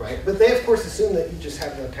 Right? But they, of course, assume that you just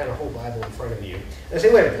have the kind of whole Bible in front of you. And I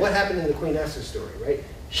say, wait a minute, what happened in the Queen Esther story, right?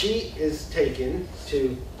 She is taken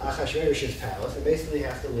to Ahasuerus's palace and basically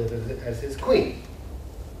has to live as his queen.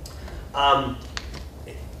 Now,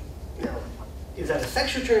 is that a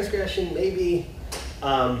sexual transgression? Maybe.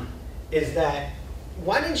 Is that,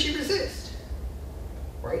 why didn't she resist?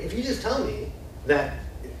 Right? If you just tell me that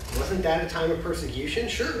wasn't that a time of persecution?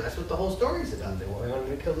 Sure, that's what the whole story is about. They wanted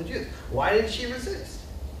to kill the Jews. Why didn't she resist?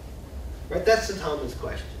 Right, that's the Talmud's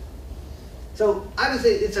question. So I would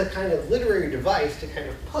say it's a kind of literary device to kind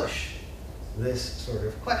of push this sort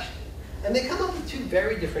of question. And they come up with two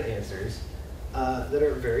very different answers that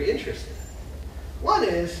are very interesting. One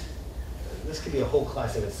is, this could be a whole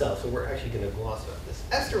class in itself, so we're actually going to gloss about this.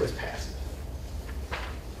 Esther was passive.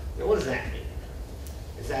 Now, what does that mean?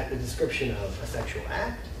 Is that a description of a sexual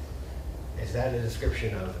act? Is that a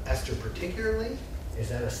description of Esther particularly? Is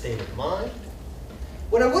that a state of mind?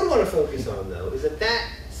 What I would want to focus on, though, is that that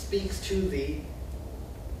speaks to the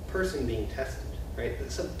person being tested, right?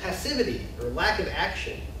 So passivity or lack of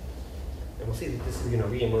action, and we'll see that this is going to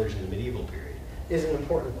reemerge in the medieval period, is an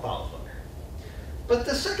important qualifier. But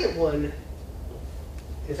the second one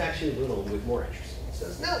is actually a little bit more interesting. It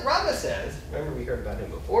says, now Rabbah says, remember we heard about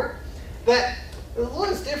him before, that the law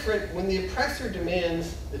is different when the oppressor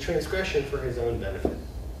demands the transgression for his own benefit.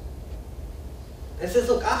 And it says,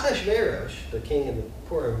 look, Ahasuerus, the king in the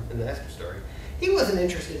Purim in the Esther story, he wasn't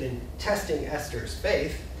interested in testing Esther's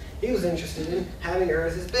faith. He was interested in having her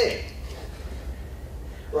as his babe.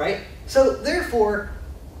 Right? So therefore,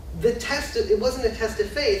 the test, it wasn't a test of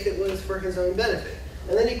faith, it was for his own benefit.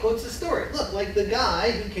 And then he quotes the story. Look, like the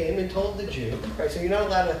guy who came and told the Jew, right, so you're not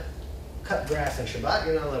allowed to cut grass on Shabbat,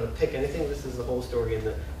 you're not allowed to pick anything. This is the whole story in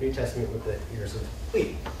the New Testament with the ears of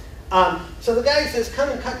wheat. So the guy says, come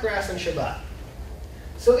and cut grass on Shabbat.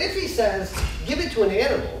 So if he says, give it to an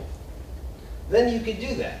animal, then you could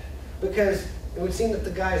do that. Because it would seem that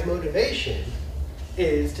the guy's motivation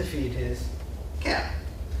is to feed his cow.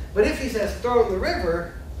 But if he says, throw it in the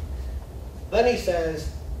river, then he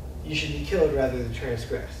says, you should be killed rather than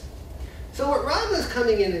transgress. So what Rabbah is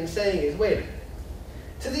coming in and saying is, wait a minute.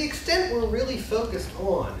 To the extent we're really focused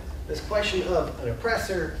on this question of an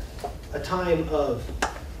oppressor, a time of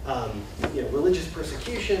religious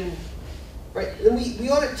persecution, right? Then we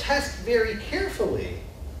ought to test very carefully,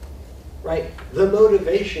 right, the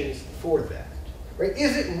motivations for that. Right?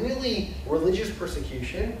 Is it really religious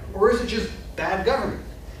persecution, or is it just bad government?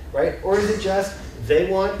 Right? Or is it just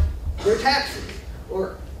they want their taxes?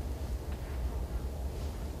 Or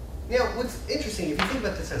what's interesting, if you think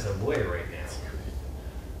about this as a lawyer right now,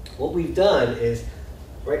 what we've done is,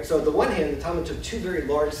 right, so on the one hand, the Talmud took two very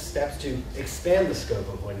large steps to expand the scope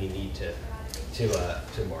of when you need to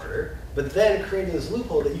martyr, but then created this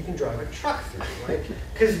loophole that you can drive a truck through, right?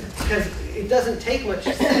 Because it doesn't take much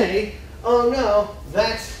to say, oh no,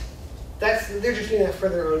 they're just doing that for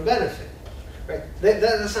their own benefit, right?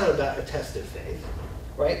 That's not about a test of faith,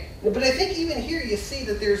 right? But I think even here you see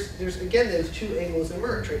that there's again those two angles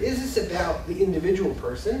emerge, right? Is this about the individual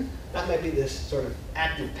person? That might be this sort of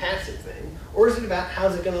active passive thing, or is it about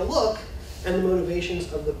how's it going to look and the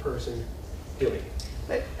motivations of the person doing it?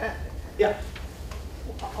 But, yeah.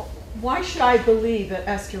 Why should I believe that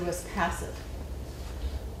Esther was passive?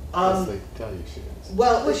 They tell you she is.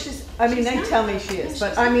 Well, they tell me she is,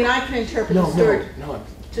 but I mean, I can interpret the story. No.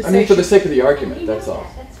 To I mean, for the she- sake of the argument, that's all.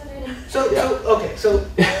 So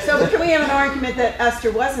So can we have an argument that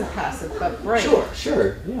Esther wasn't passive, but brave?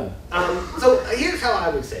 Sure, yeah. So here's how I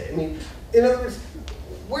would say it. I mean, in other words,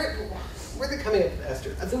 where they're coming up with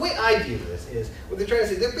Esther, the way I view this is, what they're trying to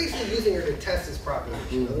say, they're basically using her to test this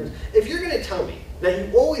proposition. In other words, if you're going to tell me that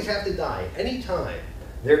you always have to die anytime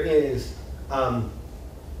there is a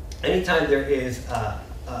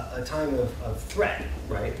time of threat,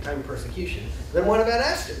 right, a time of persecution, then what about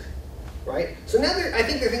Esther? Right? So now I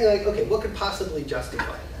think they're thinking like, okay, what could possibly justify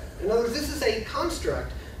that? In other words, this is a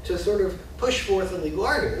construct to sort of push forth a legal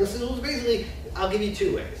argument. This is basically, I'll give you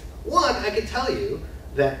two ways. One, I could tell you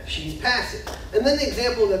that she's passive. And then the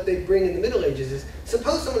example that they bring in the Middle Ages is,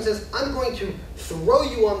 suppose someone says, I'm going to throw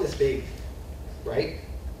you on this baby, right?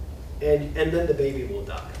 And then the baby will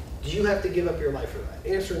die. Do you have to give up your life for that?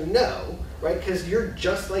 Answer, no, right? Because you're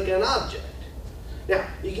just like an object. Now,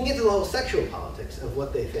 you can get to the whole sexual politics of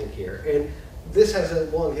what they think here, and this has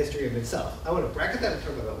a long history of itself. I want to bracket that, we'll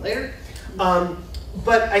talk about that later.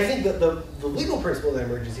 But I think that the legal principle that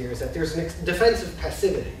emerges here is that there's a defense of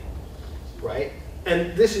passivity, right?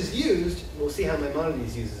 And this is used, we'll see how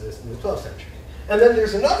Maimonides uses this in the 12th century. And then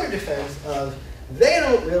there's another defense of, they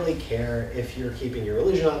don't really care if you're keeping your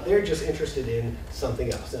religion up, they're just interested in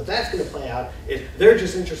something else. Now, if that's going to play out, if they're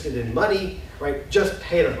just interested in money, right, just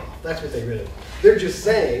pay them off. That's what they really want. They're just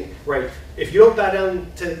saying, right, if you don't bow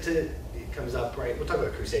down to it comes up, right, we'll talk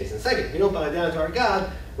about crusades in a second. If you don't bow down to our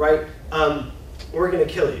God, right, we're going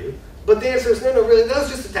to kill you. But the answer is, no, really, that was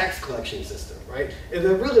just a tax collection system, right? And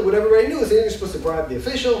then really what everybody knew is that you're supposed to bribe the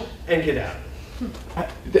official and get out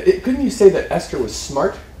of it. Couldn't you say that Esther was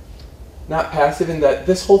smart? not passive, in that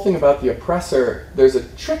this whole thing about the oppressor, there's a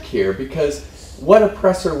trick here, because what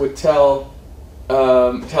oppressor would tell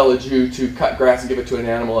a Jew to cut grass and give it to an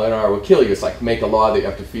animal and or will kill you? It's like make a law that you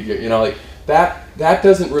have to feed you know, like that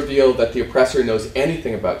doesn't reveal that the oppressor knows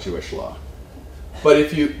anything about Jewish law. But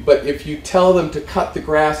if you tell them to cut the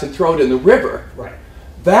grass and throw it in the river, right,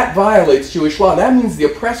 that violates Jewish law. That means the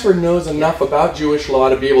oppressor knows enough about Jewish law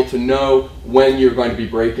to be able to know when you're going to be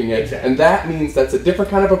breaking it. Exactly. And that means that's a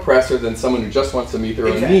different kind of oppressor than someone who just wants to meet their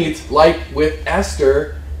own Exactly. needs. Like with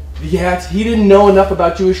Esther, he didn't know enough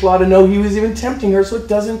about Jewish law to know he was even tempting her, so it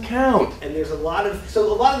doesn't count. And there's a lot of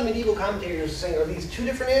the medieval commentators are saying, are these two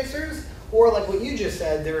different answers? Or like what you just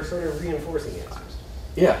said, they're sort of reinforcing answers.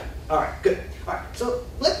 Yeah. All right, good. All right, so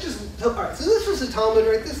so this was the Talmud,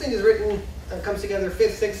 right? This thing is written, comes together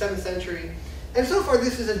 5th, 6th, 7th century. And so far,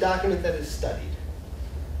 this is a document that is studied,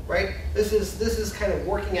 right? This is kind of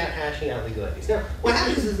working out, hashing out legalities. Now, what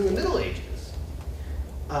happens is in the Middle Ages,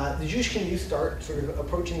 the Jewish community start sort of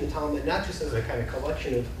approaching the Talmud not just as a kind of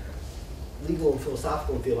collection of legal and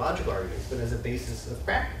philosophical and theological arguments, but as a basis of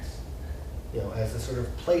practice, as a sort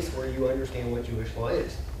of place where you understand what Jewish law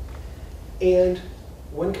is. And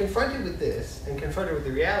when confronted with this and confronted with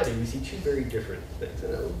the reality, we see two very different things.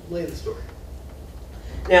 And I'll lay the story.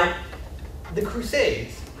 Now, the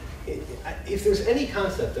Crusades, if there's any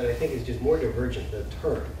concept that I think is just more divergent than a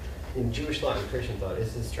term in Jewish thought and Christian thought,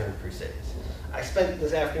 is this term Crusades. I spent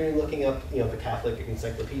this afternoon looking up, the Catholic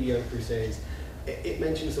Encyclopedia on Crusades. It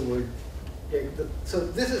mentions the word. So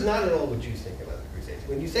this is not at all what Jews think about the Crusades.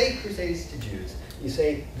 When you say Crusades to Jews, you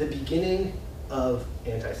say the beginning of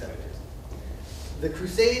anti-Semitism. The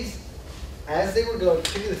Crusades, as they were going,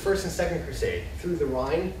 particularly the First and Second Crusade, through the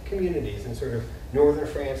Rhine communities in sort of northern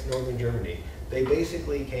France, northern Germany, they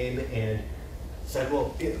basically came and said,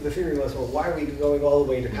 well, the theory was, well, why are we going all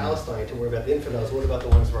the way to Palestine to worry about the infidels? What about the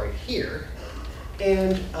ones right here?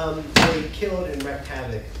 And they killed and wreaked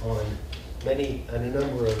havoc on a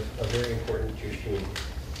number of very important Jewish communities.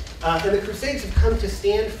 And the Crusades have come to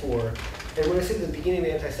stand for, and when I say the beginning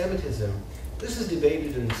of anti-Semitism, this is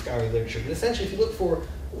debated in the scholarly literature, but essentially if you look for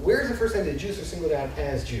where's the first time that Jews are singled out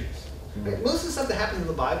as Jews, right? Most of the stuff that happens in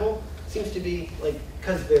the Bible seems to be like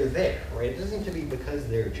because they're there, right? It doesn't seem to be because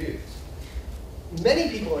they're Jews.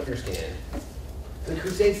 Many people understand the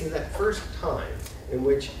Crusades is that first time in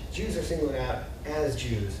which Jews are singled out as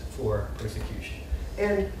Jews for persecution.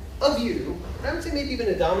 And a view, and I would say maybe even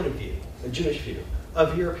a dominant view, a Jewish view,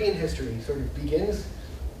 of European history sort of begins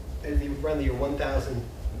around the year 1000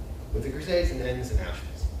 with the Crusades and ends in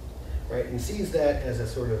Auschwitz, right? And sees that as a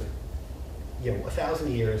sort of,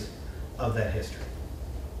 1,000 years of that history.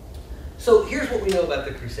 So here's what we know about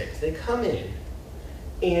the Crusades. They come in,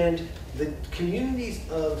 and the communities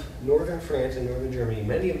of northern France and northern Germany,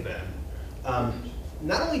 many of them,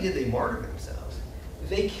 not only did they martyr themselves,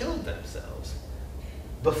 they killed themselves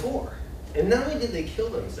before. And not only did they kill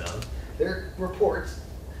themselves, there are reports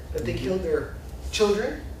that they killed their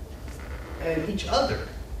children and each other,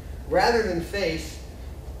 rather than face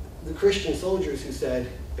the Christian soldiers who said,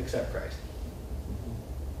 accept Christ.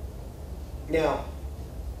 Now,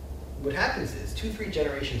 what happens is, 2-3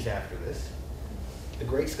 generations after this, the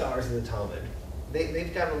great scholars of the Talmud,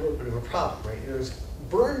 they've got a little bit of a problem, right? It was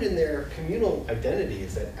burned in their communal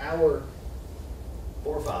identities that our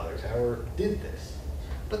forefathers, did this.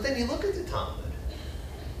 But then you look at the Talmud,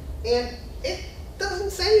 and it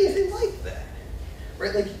doesn't say anything like that,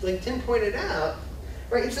 right? Like Tim pointed out,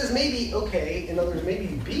 right? It says maybe, okay, in other words, maybe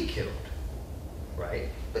you be killed, right?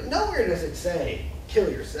 But nowhere does it say,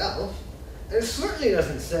 kill yourself. And it certainly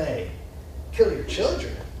doesn't say, kill your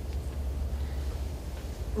children.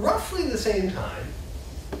 Roughly the same time,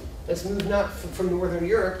 let's move not from northern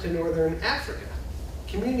Europe to northern Africa.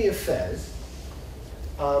 Community of Fez,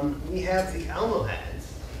 we have the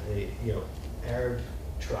Almohads, a Arab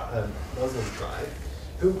Muslim tribe,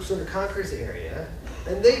 who sort of conquers the area,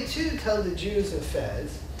 and they too tell the Jews of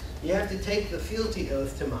Fez, you have to take the fealty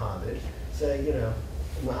oath to Muhammad, say,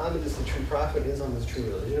 Muhammad is the true prophet, Islam is the true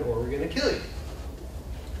religion, or we're going to kill you.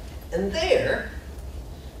 And there,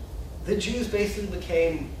 the Jews basically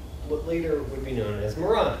became what later would be known as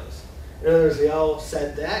Marranos. In other words, they all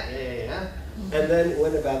said that, and then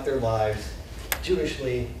went about their lives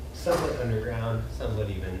Jewishly, somewhat underground, somewhat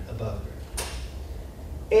even above ground.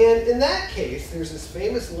 And in that case, there's this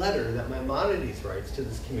famous letter that Maimonides writes to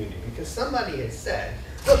this community, because somebody had said,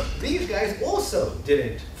 look, these guys also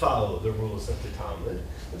didn't follow the rules of the Talmud.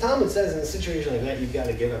 The Talmud says in a situation like that, you've got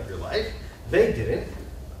to give up your life. They didn't.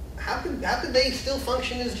 How could they still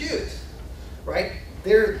function as Jews, right?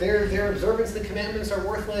 Their observance of the commandments are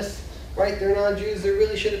worthless, right? They're non-Jews. They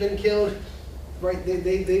really should have been killed. right?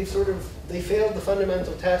 They failed the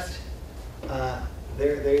fundamental test.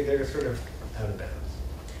 They're sort of out of bounds.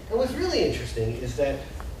 And what's really interesting is that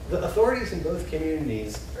the authorities in both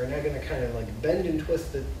communities are now going to kind of like bend and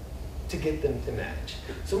twist it to get them to match.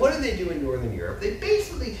 So what do they do in Northern Europe? They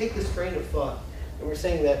basically take this train of thought, and we're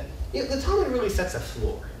saying that the Talmud really sets a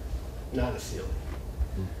floor, not a ceiling,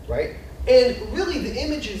 right? And really the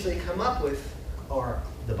images they come up with are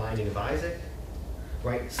the binding of Isaac,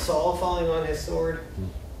 right? Saul falling on his sword.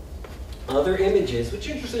 Other images, which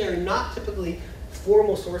interestingly are not typically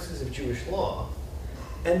formal sources of Jewish law.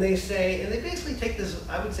 And they say, and they basically take this,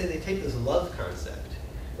 I would say they take this love concept,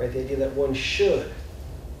 right? The idea that one should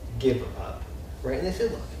give up, right? And they say,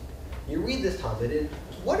 look, you read this Talmud, and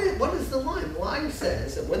what is the line? The line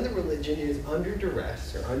says that when the religion is under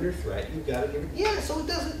duress or under threat, you've got to give it. Yeah, so it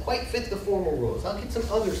doesn't quite fit the formal rules. I'll get some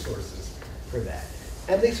other sources for that.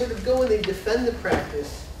 And they sort of go and they defend the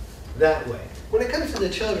practice that way. When it comes to the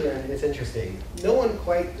children, it's interesting. No one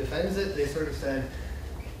quite defends it. They sort of said,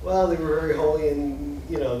 well, they were very holy, and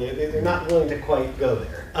they're not willing to quite go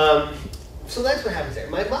there. So that's what happens there.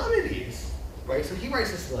 Maimonides, right? So he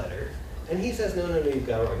writes this letter, and he says, no, you've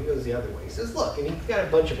got it wrong. He goes the other way. He says, look, and he's got a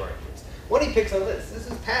bunch of arguments. One he picks on this is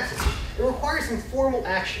passive. It requires some formal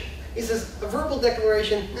action. He says, a verbal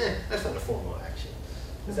declaration, that's not a formal action.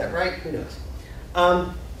 Is that right? Who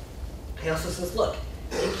knows? He also says, look,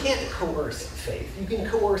 you can't coerce faith. You can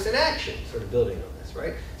coerce an action, sort of building on this,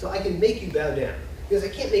 right? So I can make you bow down. Because I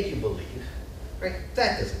can't make you believe, right?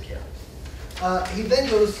 That doesn't count. He then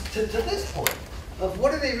goes to this point of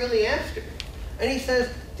what are they really after? And he says,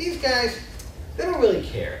 these guys, they don't really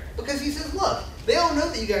care. Because he says, look, they all know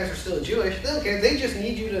that you guys are still Jewish. They don't care. They just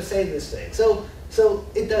need you to say this thing. So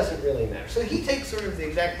it doesn't really matter. So he takes sort of the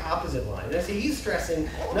exact opposite line. And I see he's stressing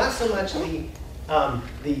not so much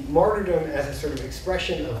the martyrdom as a sort of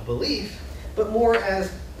expression of belief, but more as,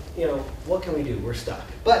 what can we do? We're stuck.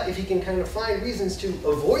 But if you can kind of find reasons to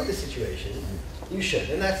avoid the situation, you should.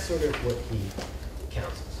 And that's sort of what he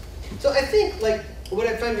counsels. So I think, what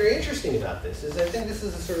I find very interesting about this is I think this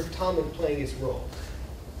is a sort of Talmud playing its role.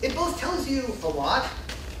 It both tells you a lot,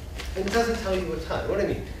 and it doesn't tell you a ton. What do I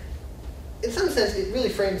mean? In some sense, it really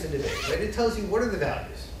frames the debate, right? It tells you what are the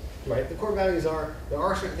values, right? The core values are, there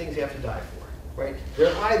are certain things you have to die for, right?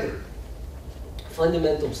 They're either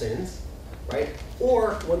fundamental sins, right?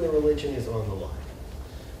 Or when the religion is on the line,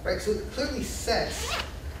 right? So it clearly sets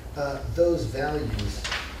those values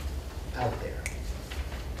out there.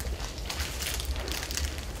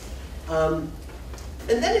 And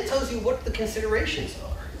then it tells you what the considerations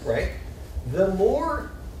are, right? The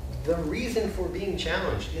more the reason for being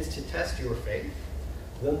challenged is to test your faith,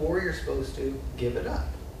 the more you're supposed to give it up,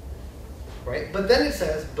 right? But then it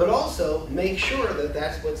says, but also make sure that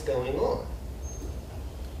that's what's going on.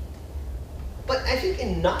 But I think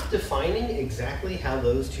in not defining exactly how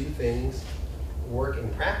those two things work in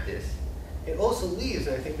practice, it also leaves,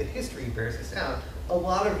 and I think the history bears this out, a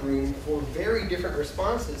lot of room for very different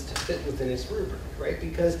responses to fit within its rubric, right?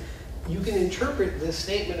 Because you can interpret this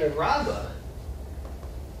statement of Rabbah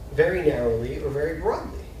very narrowly or very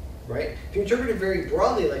broadly, right? If you interpret it very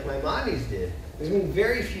broadly like Maimonides did, there's been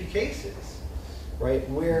very few cases, right,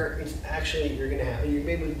 where it's actually you're going to have, you're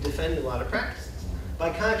able to defend a lot of practices.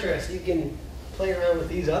 By contrast, you can play around with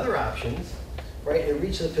these other options, right, and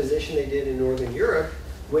reach the position they did in Northern Europe,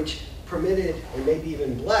 which permitted, or maybe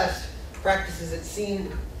even blessed, practices that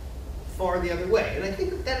seemed far the other way. And I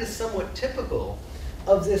think that that is somewhat typical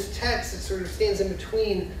of this text that sort of stands in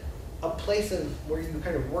between a place of where you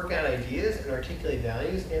kind of work out ideas and articulate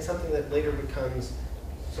values and something that later becomes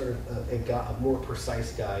sort of a more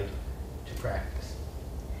precise guide to practice.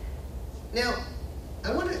 Now,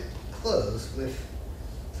 I want to close with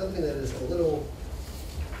something that is a little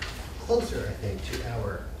closer, I think, to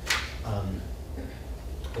our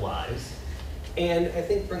lives, and I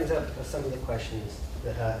think brings up some of the questions,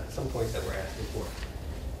 some points that were asked before.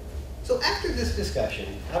 So after this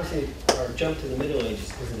discussion, obviously our jump to the Middle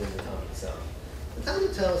Ages isn't in the Talmud itself. The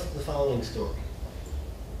Talmud tells the following story,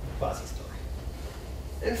 quasi-story.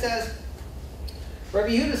 And it says, Rabbi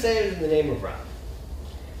Yehuda said in the name of Rab,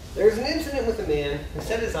 there was an incident with a man who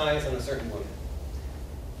set his eyes on a certain woman.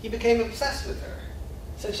 He became obsessed with her,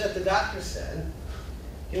 such that the doctor said,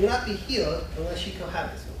 he will not be healed unless she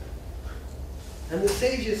cohabits with him. And the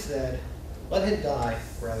sages said, let him die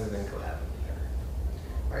rather than cohabit with her.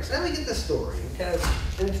 All right, so now we get the story.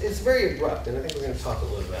 And it's very abrupt, and I think we're going to talk a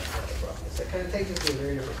little bit about that abruptness. That kind of takes us to a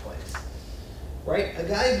very different place. Right? A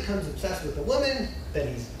guy becomes obsessed with a woman, that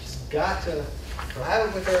he's just got to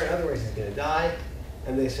cohabit with her, in other words, he's going to die.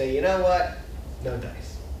 And they say, you know what? No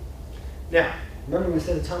dice. Now, Remember we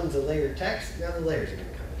said the Talmud's a layered text? Now the layers are going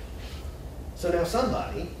to come in. So now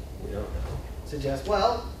somebody, we don't know, suggests,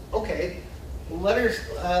 well, okay, let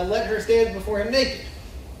her stand before him naked.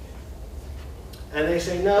 And they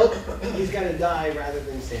say, no, he's got to die rather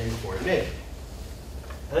than stand before him naked.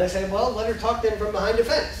 And I say, well, let her talk to him from behind a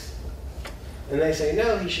fence. And they say,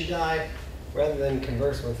 no, he should die rather than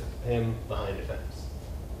converse with him behind a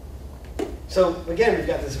fence. So again, we've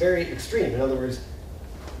got this very extreme. In other words,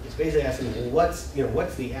 it's basically asking, what's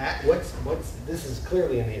the act? This is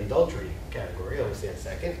clearly in the adultery category. I'll say in a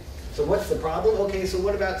second. So what's the problem? Okay, so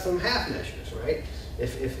what about some half measures, right?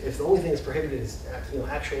 If the only thing that's prohibited is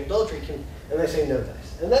actual adultery, and they say no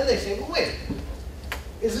dice. And then they say, well, wait,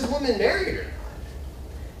 is this woman married or not?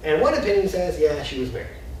 And one opinion says, yeah, she was married.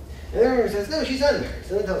 And the other one says, no, she's unmarried.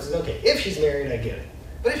 So the Talmud says, okay, if she's married, I get it.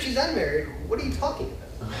 But if she's unmarried, what are you talking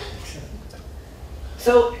about?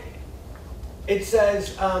 So it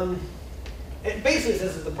says, it basically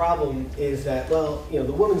says that the problem is that, well, the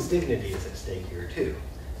woman's dignity is at stake here too.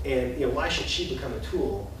 And why should she become a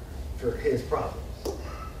tool for his problems?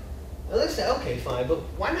 Well, they say, okay, fine, but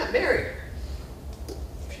why not marry her?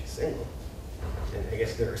 She's single. And I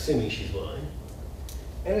guess they're assuming she's willing.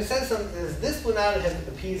 And it says something that says, this would not have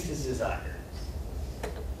appeased his desire.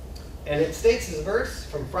 And it states as a verse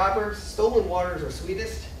from Proverbs, stolen waters are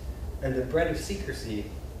sweetest, and the bread of secrecy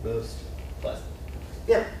most pleasant.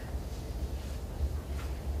 Yeah.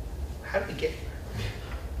 How did we get here?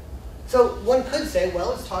 So one could say,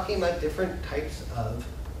 well, it's talking about different types of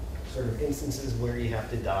sort of instances where you have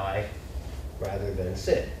to die rather than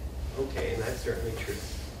sin. Okay, and that's certainly true.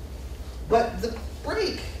 But the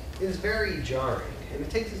break is very jarring, and it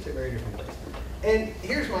takes us to a very different place. And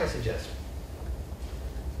here's my suggestion.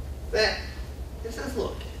 That it says,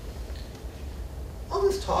 look, all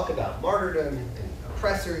this talk about martyrdom and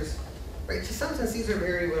oppressors, right, to some sense these are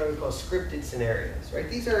very what I would call scripted scenarios, right?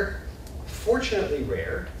 These are fortunately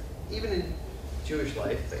rare. Even in Jewish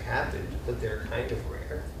life they happen, but they're kind of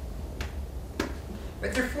rare.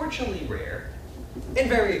 Right? They're fortunately rare and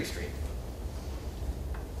very extreme.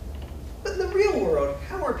 But in the real world,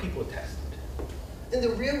 how are people tested? In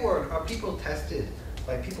the real world, are people tested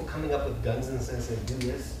by people coming up with guns and saying, do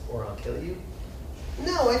this or I'll kill you?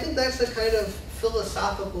 No, I think that's the kind of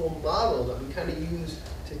philosophical model that we kind of use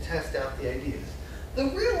to test out the ideas. The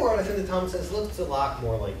real world, I think the Talmud says, looks a lot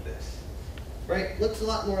more like this. Right? Looks a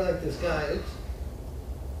lot more like this guy. Oops.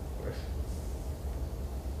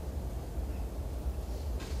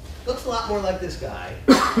 Looks a lot more like this guy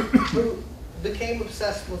who became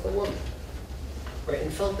obsessed with a woman, right,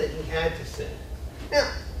 and felt that he had to sin. Now,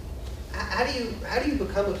 how do you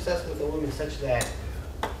become obsessed with a woman such that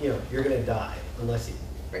you're going to die unless you,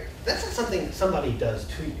 right? That's not something somebody does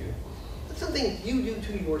to you. That's something you do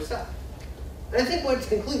to yourself. And I think what's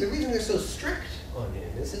concluded, the reason they're so strict on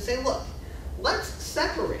him is to say, look, let's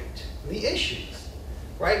separate the issues,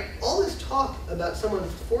 right? All this talk about someone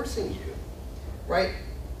forcing you, right?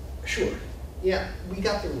 Sure, yeah, we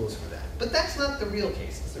got the rules for that. But that's not the real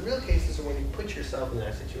cases. The real cases are when you put yourself in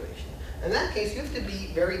that situation. In that case, you have to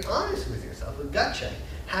be very honest with yourself, a gut check.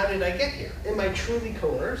 How did I get here? Am I truly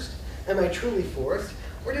coerced? Am I truly forced?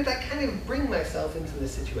 Or did I kind of bring myself into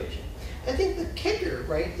this situation? I think the kicker,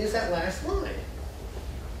 right, is that last line.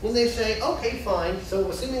 When they say, okay, fine, so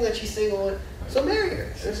assuming that she's single, so marry her.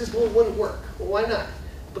 And it's just, well, it wouldn't work. Well, why not?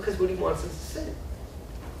 Because what he wants is to sin.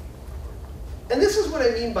 And this is what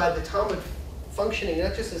I mean by the Talmud functioning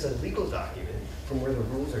not just as a legal document from where the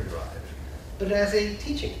rules are derived, but as a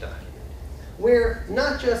teaching document, where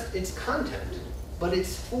not just its content, but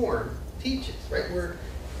its form teaches, right? Where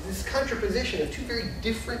this contraposition of two very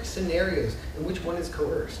different scenarios in which one is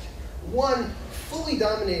coerced. One fully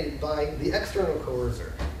dominated by the external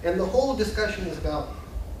coercer, and the whole discussion is about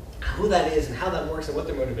who that is and how that works and what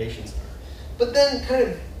their motivations are. But then kind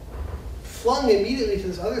of flung immediately to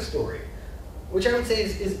this other story, which I would say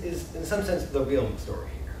is in some sense the real story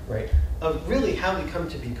here, right? Of really how we come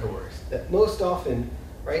to be coerced. That most often,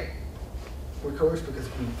 right, we're coerced because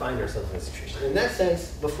we find ourselves in a situation. In that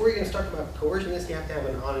sense, before you're going to start about coercionist, you have to have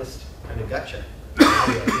an honest kind of gut check.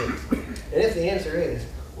 And if the answer is,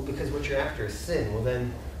 well, because what you're after is sin, well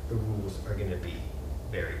then the rules are going to be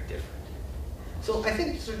very different. So I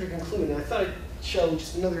think to sort of conclude, and I thought I'd show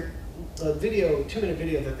just another video, 2-minute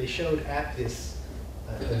video that they showed at this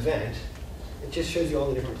event. It just shows you all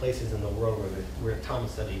the different places in the world where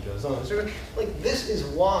Talmud study goes on. Sort of like this is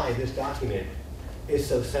why this document is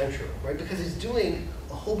so central, right? Because it's doing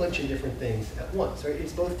a whole bunch of different things at once, right?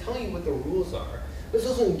 It's both telling you what the rules are, but it's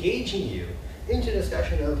also engaging you into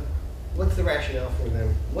discussion of what's the rationale for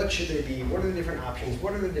them? What should they be? What are the different options?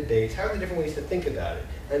 What are the debates? How are the different ways to think about it?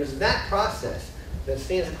 And it's that process that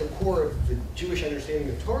stands at the core of the Jewish understanding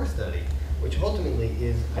of Torah study, which ultimately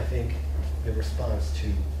is, I think, the response to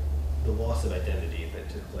the loss of identity that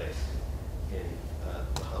took place in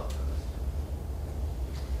the Holocaust.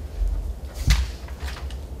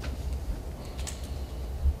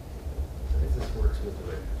 I think this works with the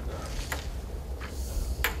way.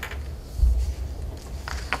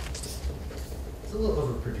 It's a little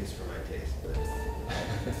overproduced for my taste, but.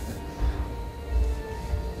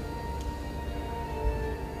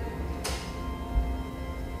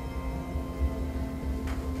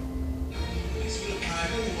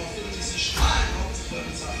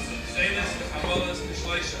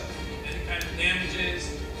 Any kind of damages,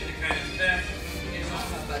 any kind of theft.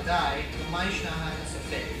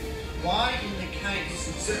 Why in the case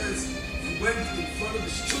it says you went in front of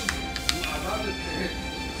his children who are rather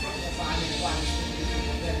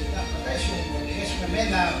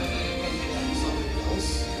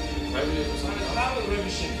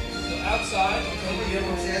outside, it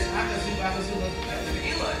says the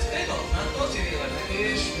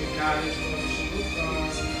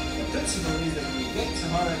principle is that we get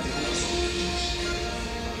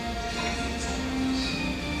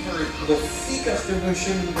For the Fikas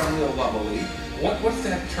devotion what's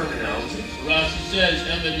that terminology? Rashi says,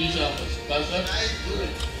 Emma Yizamos.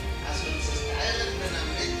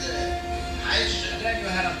 Then you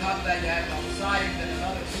had on top of that, you had on the side, then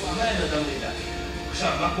another two.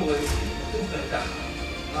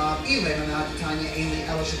 Even in Tanya, Ainley,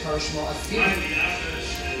 Elisha, Parashmo, and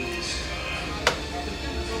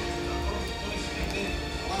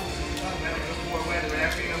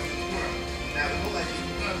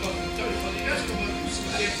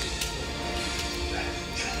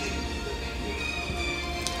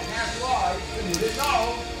that's why you didn't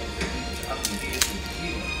know.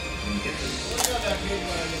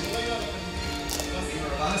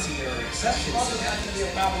 There are exceptions.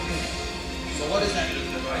 So what does that mean?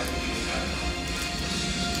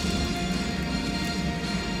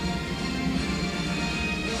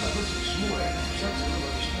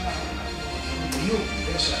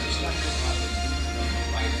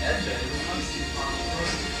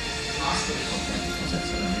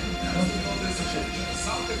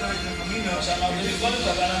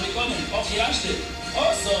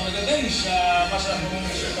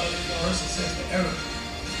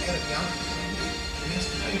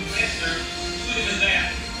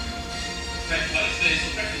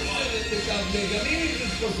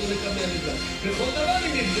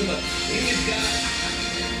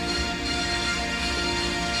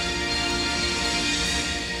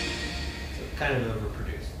 Kind of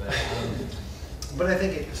overproduced, but I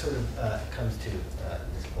think it sort of comes to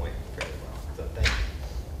this point fairly well. So thank you,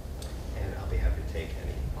 and I'll be happy to take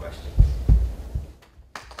any questions.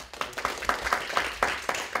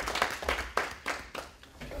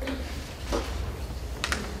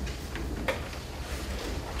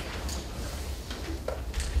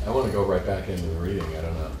 I want to go right back into the reading. I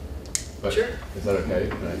don't know, but sure. Is that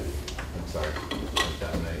okay? I'm sorry.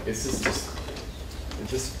 It's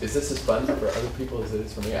is this as fun for other people as it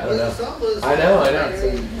is for me? I don't know. I know.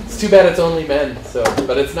 It's too bad it's only men. So,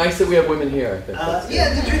 but it's nice that we have women here. I think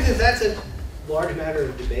yeah, the truth is that's a large matter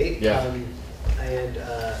of debate. Yeah. And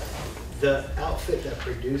the outfit that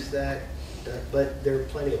produced that, but there are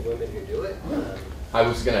plenty of women who do it. I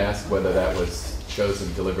was going to ask whether that was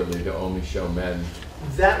chosen deliberately to only show men.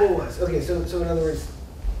 That one was. Okay, so in other words,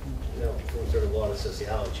 from sort of law to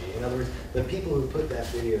sociology. In other words, the people who put that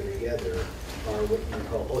video together are what you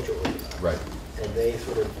call ultra-Orthodox. Right. And they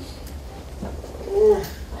sort of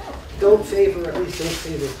don't favor, at least don't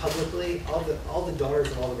favor publicly. All the daughters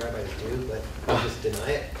of all the rabbis do, but they just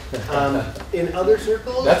deny it. In other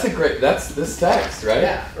circles... That's this text, right?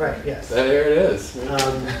 Yeah, right, yes. There it is.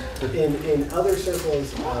 In other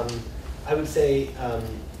circles, I would say,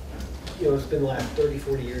 it's been the last 30,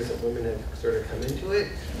 40 years that women have sort of come into it.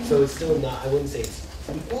 So it's still not, I wouldn't say it's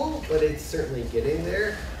equal, but it's certainly getting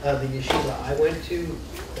there. The yeshiva I went to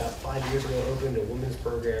about 5 years ago opened a women's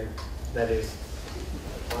program that is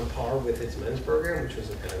on par with its men's program, which was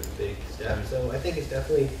a kind of big step. So I think it's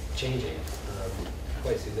definitely changing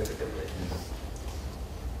quite significantly.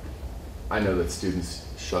 I know that students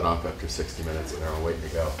shut off after 60 minutes and they're all waiting to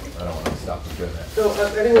go. I don't want to stop them doing that. So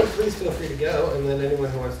anyone, please feel free to go, and then anyone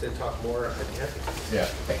who wants to talk more, I'd be happy to. Yeah.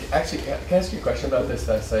 Actually, can I ask you a question about this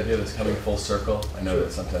idea of this coming full circle? I know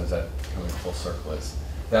that sometimes that coming full circle is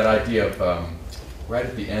that idea of, right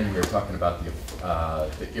at the end we were talking about the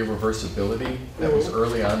irreversibility that was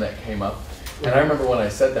early on that came up. And I remember when I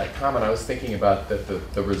said that comment, I was thinking about that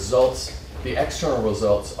the results, the external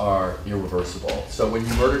results are irreversible. So when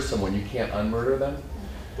you murder someone, you can't unmurder them.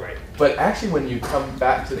 Right. But actually, when you come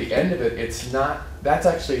back to the end of it, it's not, that's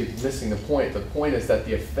actually missing the point. The point is that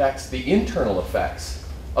the effects, the internal effects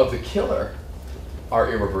of the killer are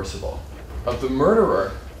irreversible. Of the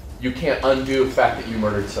murderer, you can't undo the fact that you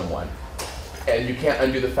murdered someone. And you can't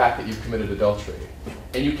undo the fact that you've committed adultery.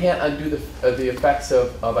 And you can't undo the effects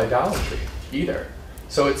of idolatry either.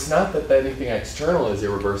 So it's not that anything external is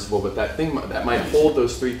irreversible, but that thing that might hold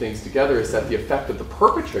those three things together is that the effect of the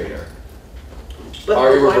perpetrator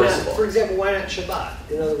are irreversible. Not, for example, why not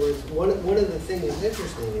Shabbat? In other words, one of the things that's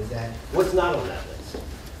interesting is that what's not on that list,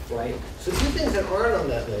 right? So two things that aren't on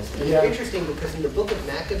that list, and they're interesting because in the book of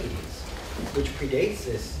Maccabees, which predates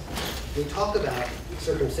this, we talk about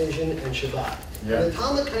circumcision and Shabbat. Yeah. And the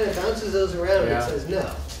Talmud kind of bounces those around and says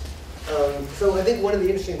no. So I think one of the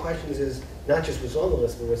interesting questions is not just what's on the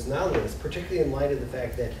list, but what's not on the list, particularly in light of the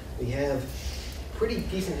fact that we have pretty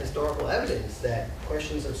decent historical evidence that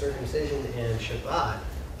questions of circumcision and Shabbat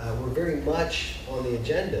were very much on the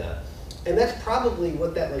agenda. And that's probably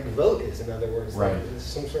what that vote is, in other words. Right. There's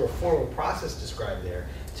some sort of formal process described there.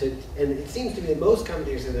 And it seems to me that most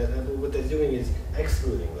commentators say that what they're doing is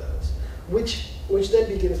excluding those. Which then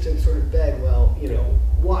begins to sort of beg, well,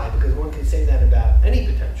 why? Because one could say that about any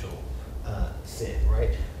potential sin,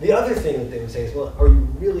 right? The other thing that they would say is, well, are you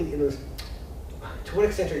really to what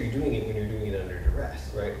extent are you doing it when you're doing it under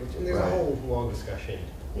duress, right? And there's a whole long discussion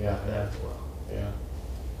about that as well. Yeah.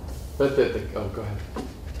 But oh, go ahead.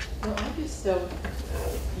 Well, I just,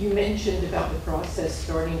 you mentioned about the process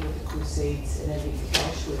starting with the Crusades and ending with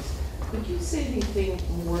Auschwitz. Could you say anything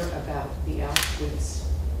more about the Auschwitz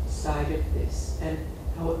side of this and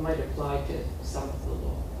how it might apply to some of the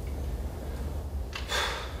law?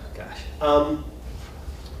 Gosh.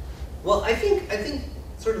 Well, I think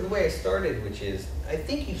sort of the way I started, which is, I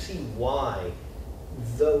think you see why,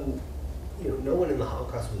 though, no one in the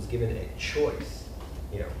Holocaust was given a choice,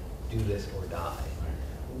 do this or die.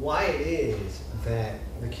 Why it is that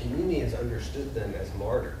the community has understood them as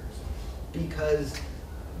martyrs. Because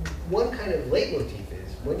one kind of leitmotif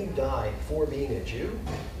is, when you die for being a Jew,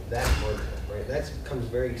 that's martyrdom, right? That comes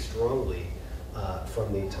very strongly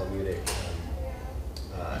from the Talmudic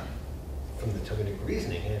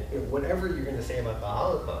reasoning. And whatever you're going to say about the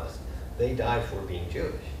Holocaust, they died for being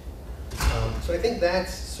Jewish. So I think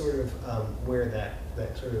that's sort of where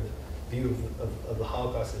that sort of view of the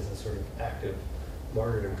Holocaust as a sort of active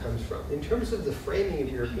martyrdom comes from. In terms of the framing of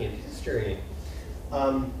European history,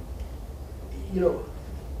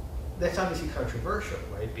 that's obviously controversial,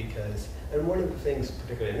 right? Because, and one of the things,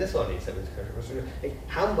 particularly in this audience, that was controversial,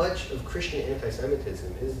 how much of Christian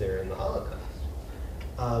anti-Semitism is there in the Holocaust?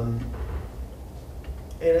 And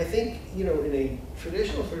I think, in a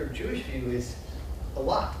traditional sort of Jewish view, is a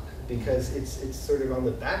lot, because it's sort of on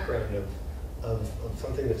the background of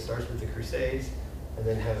something that starts with the Crusades and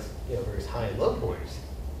then has various high and low points.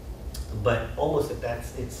 But almost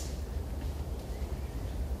that's its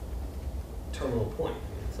terminal point.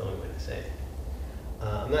 It's the only way to say it.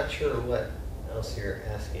 I'm not sure what else you're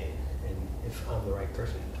asking, and if I'm the right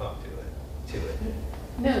person to talk to it.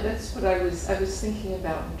 No, that's what I was thinking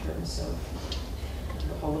about in terms of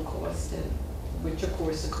the Holocaust, and which of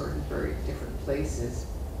course occurred in very different places,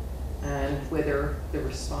 and whether the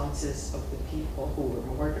responses of the people who were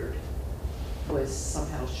martyred was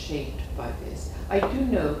somehow shaped by this. I do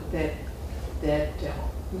note that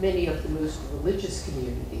many of the most religious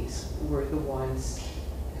communities were the ones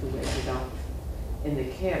who ended up in the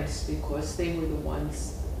camps because they were the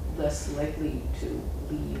ones less likely to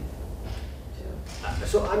leave.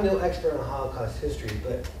 So I'm no expert on Holocaust history,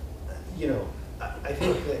 but I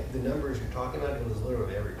think that the numbers you're talking about, it was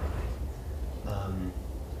literally everybody.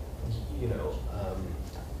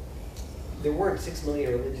 There weren't 6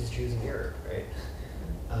 million religious Jews in Europe, right?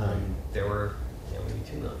 There were maybe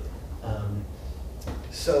 2 million.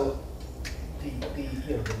 So the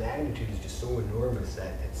magnitude is just so enormous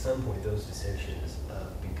that at some point those distinctions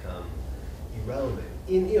become irrelevant.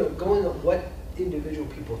 Going on what individual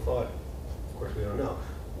people thought, of course we don't know.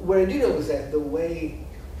 What I do know is that the way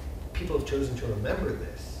people have chosen to remember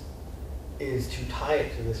this is to tie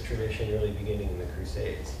it to this tradition really beginning in the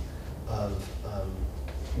Crusades of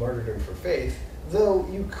martyrdom for faith, though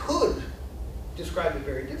you could describe it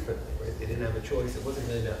very differently, right? They didn't have a choice, it wasn't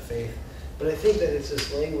really about faith. But I think that it's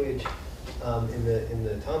this language in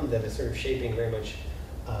the Talmud that is sort of shaping very much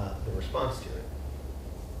the response to it.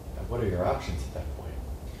 What are your options at that point?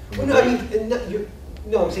 Well, no, I mean,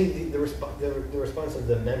 No, I'm saying the response of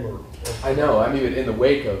the memory. I know. I mean, in the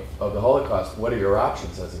wake of the Holocaust, what are your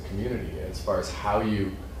options as a community as far as how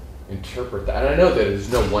you interpret that? And I know that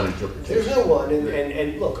there's no one interpretation. There's no one,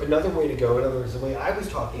 and look, another way to go, in other words, the way I was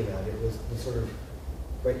talking about it was the sort of,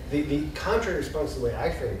 right, the contrary response to the way I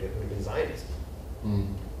framed it would have been Zionism.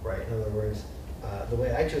 Right, in other words, the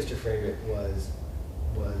way I chose to frame it was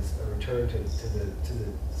a return to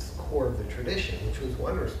the core of the tradition, which was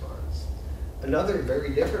one response. Another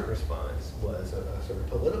very different response was a sort of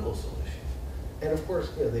political solution. And of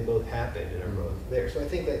course, they both happened and are both there. So I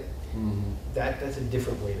think that that's a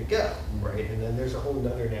different way to go, right? And then there's a whole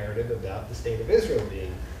other narrative about the state of Israel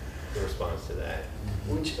being the response to that,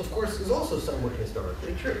 which of course is also somewhat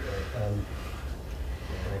historically true, right?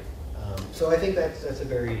 So I think that's a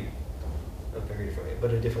very different way,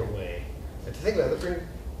 but a different way to think about it, bring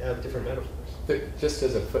out different metaphors. Just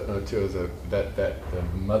as a footnote too, that the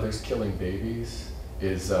mothers killing babies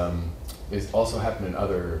is also happened in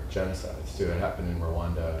other genocides too. It happened in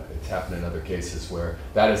Rwanda. It's happened in other cases where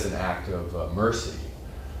that is an act of mercy,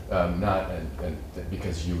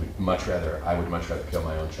 because I would much rather kill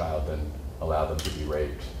my own child than allow them to be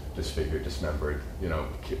raped, disfigured, dismembered,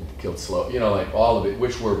 killed slow, like all of it,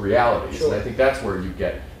 which were realities. Sure. And I think that's where you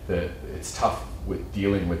get it's tough with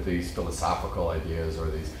dealing with these philosophical ideas or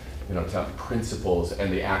these tough principles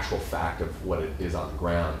and the actual fact of what it is on the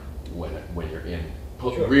ground when you're in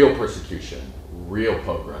real persecution, real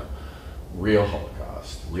pogrom, real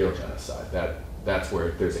Holocaust, real genocide. That's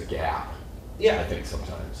where there's a gap. Yeah, I think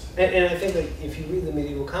sometimes. And I think that if you read the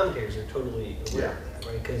medieval commentators, they're totally aware of that,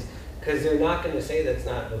 right? Because they're not going to say that's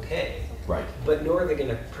not okay. Right. But nor are they going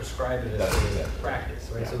to prescribe it as a practice,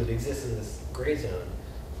 right? Yeah. So it exists in this gray zone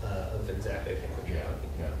of exactly neutrality.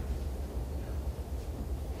 Yeah.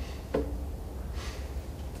 All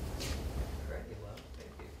right, well,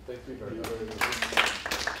 thank you. Thank you very much.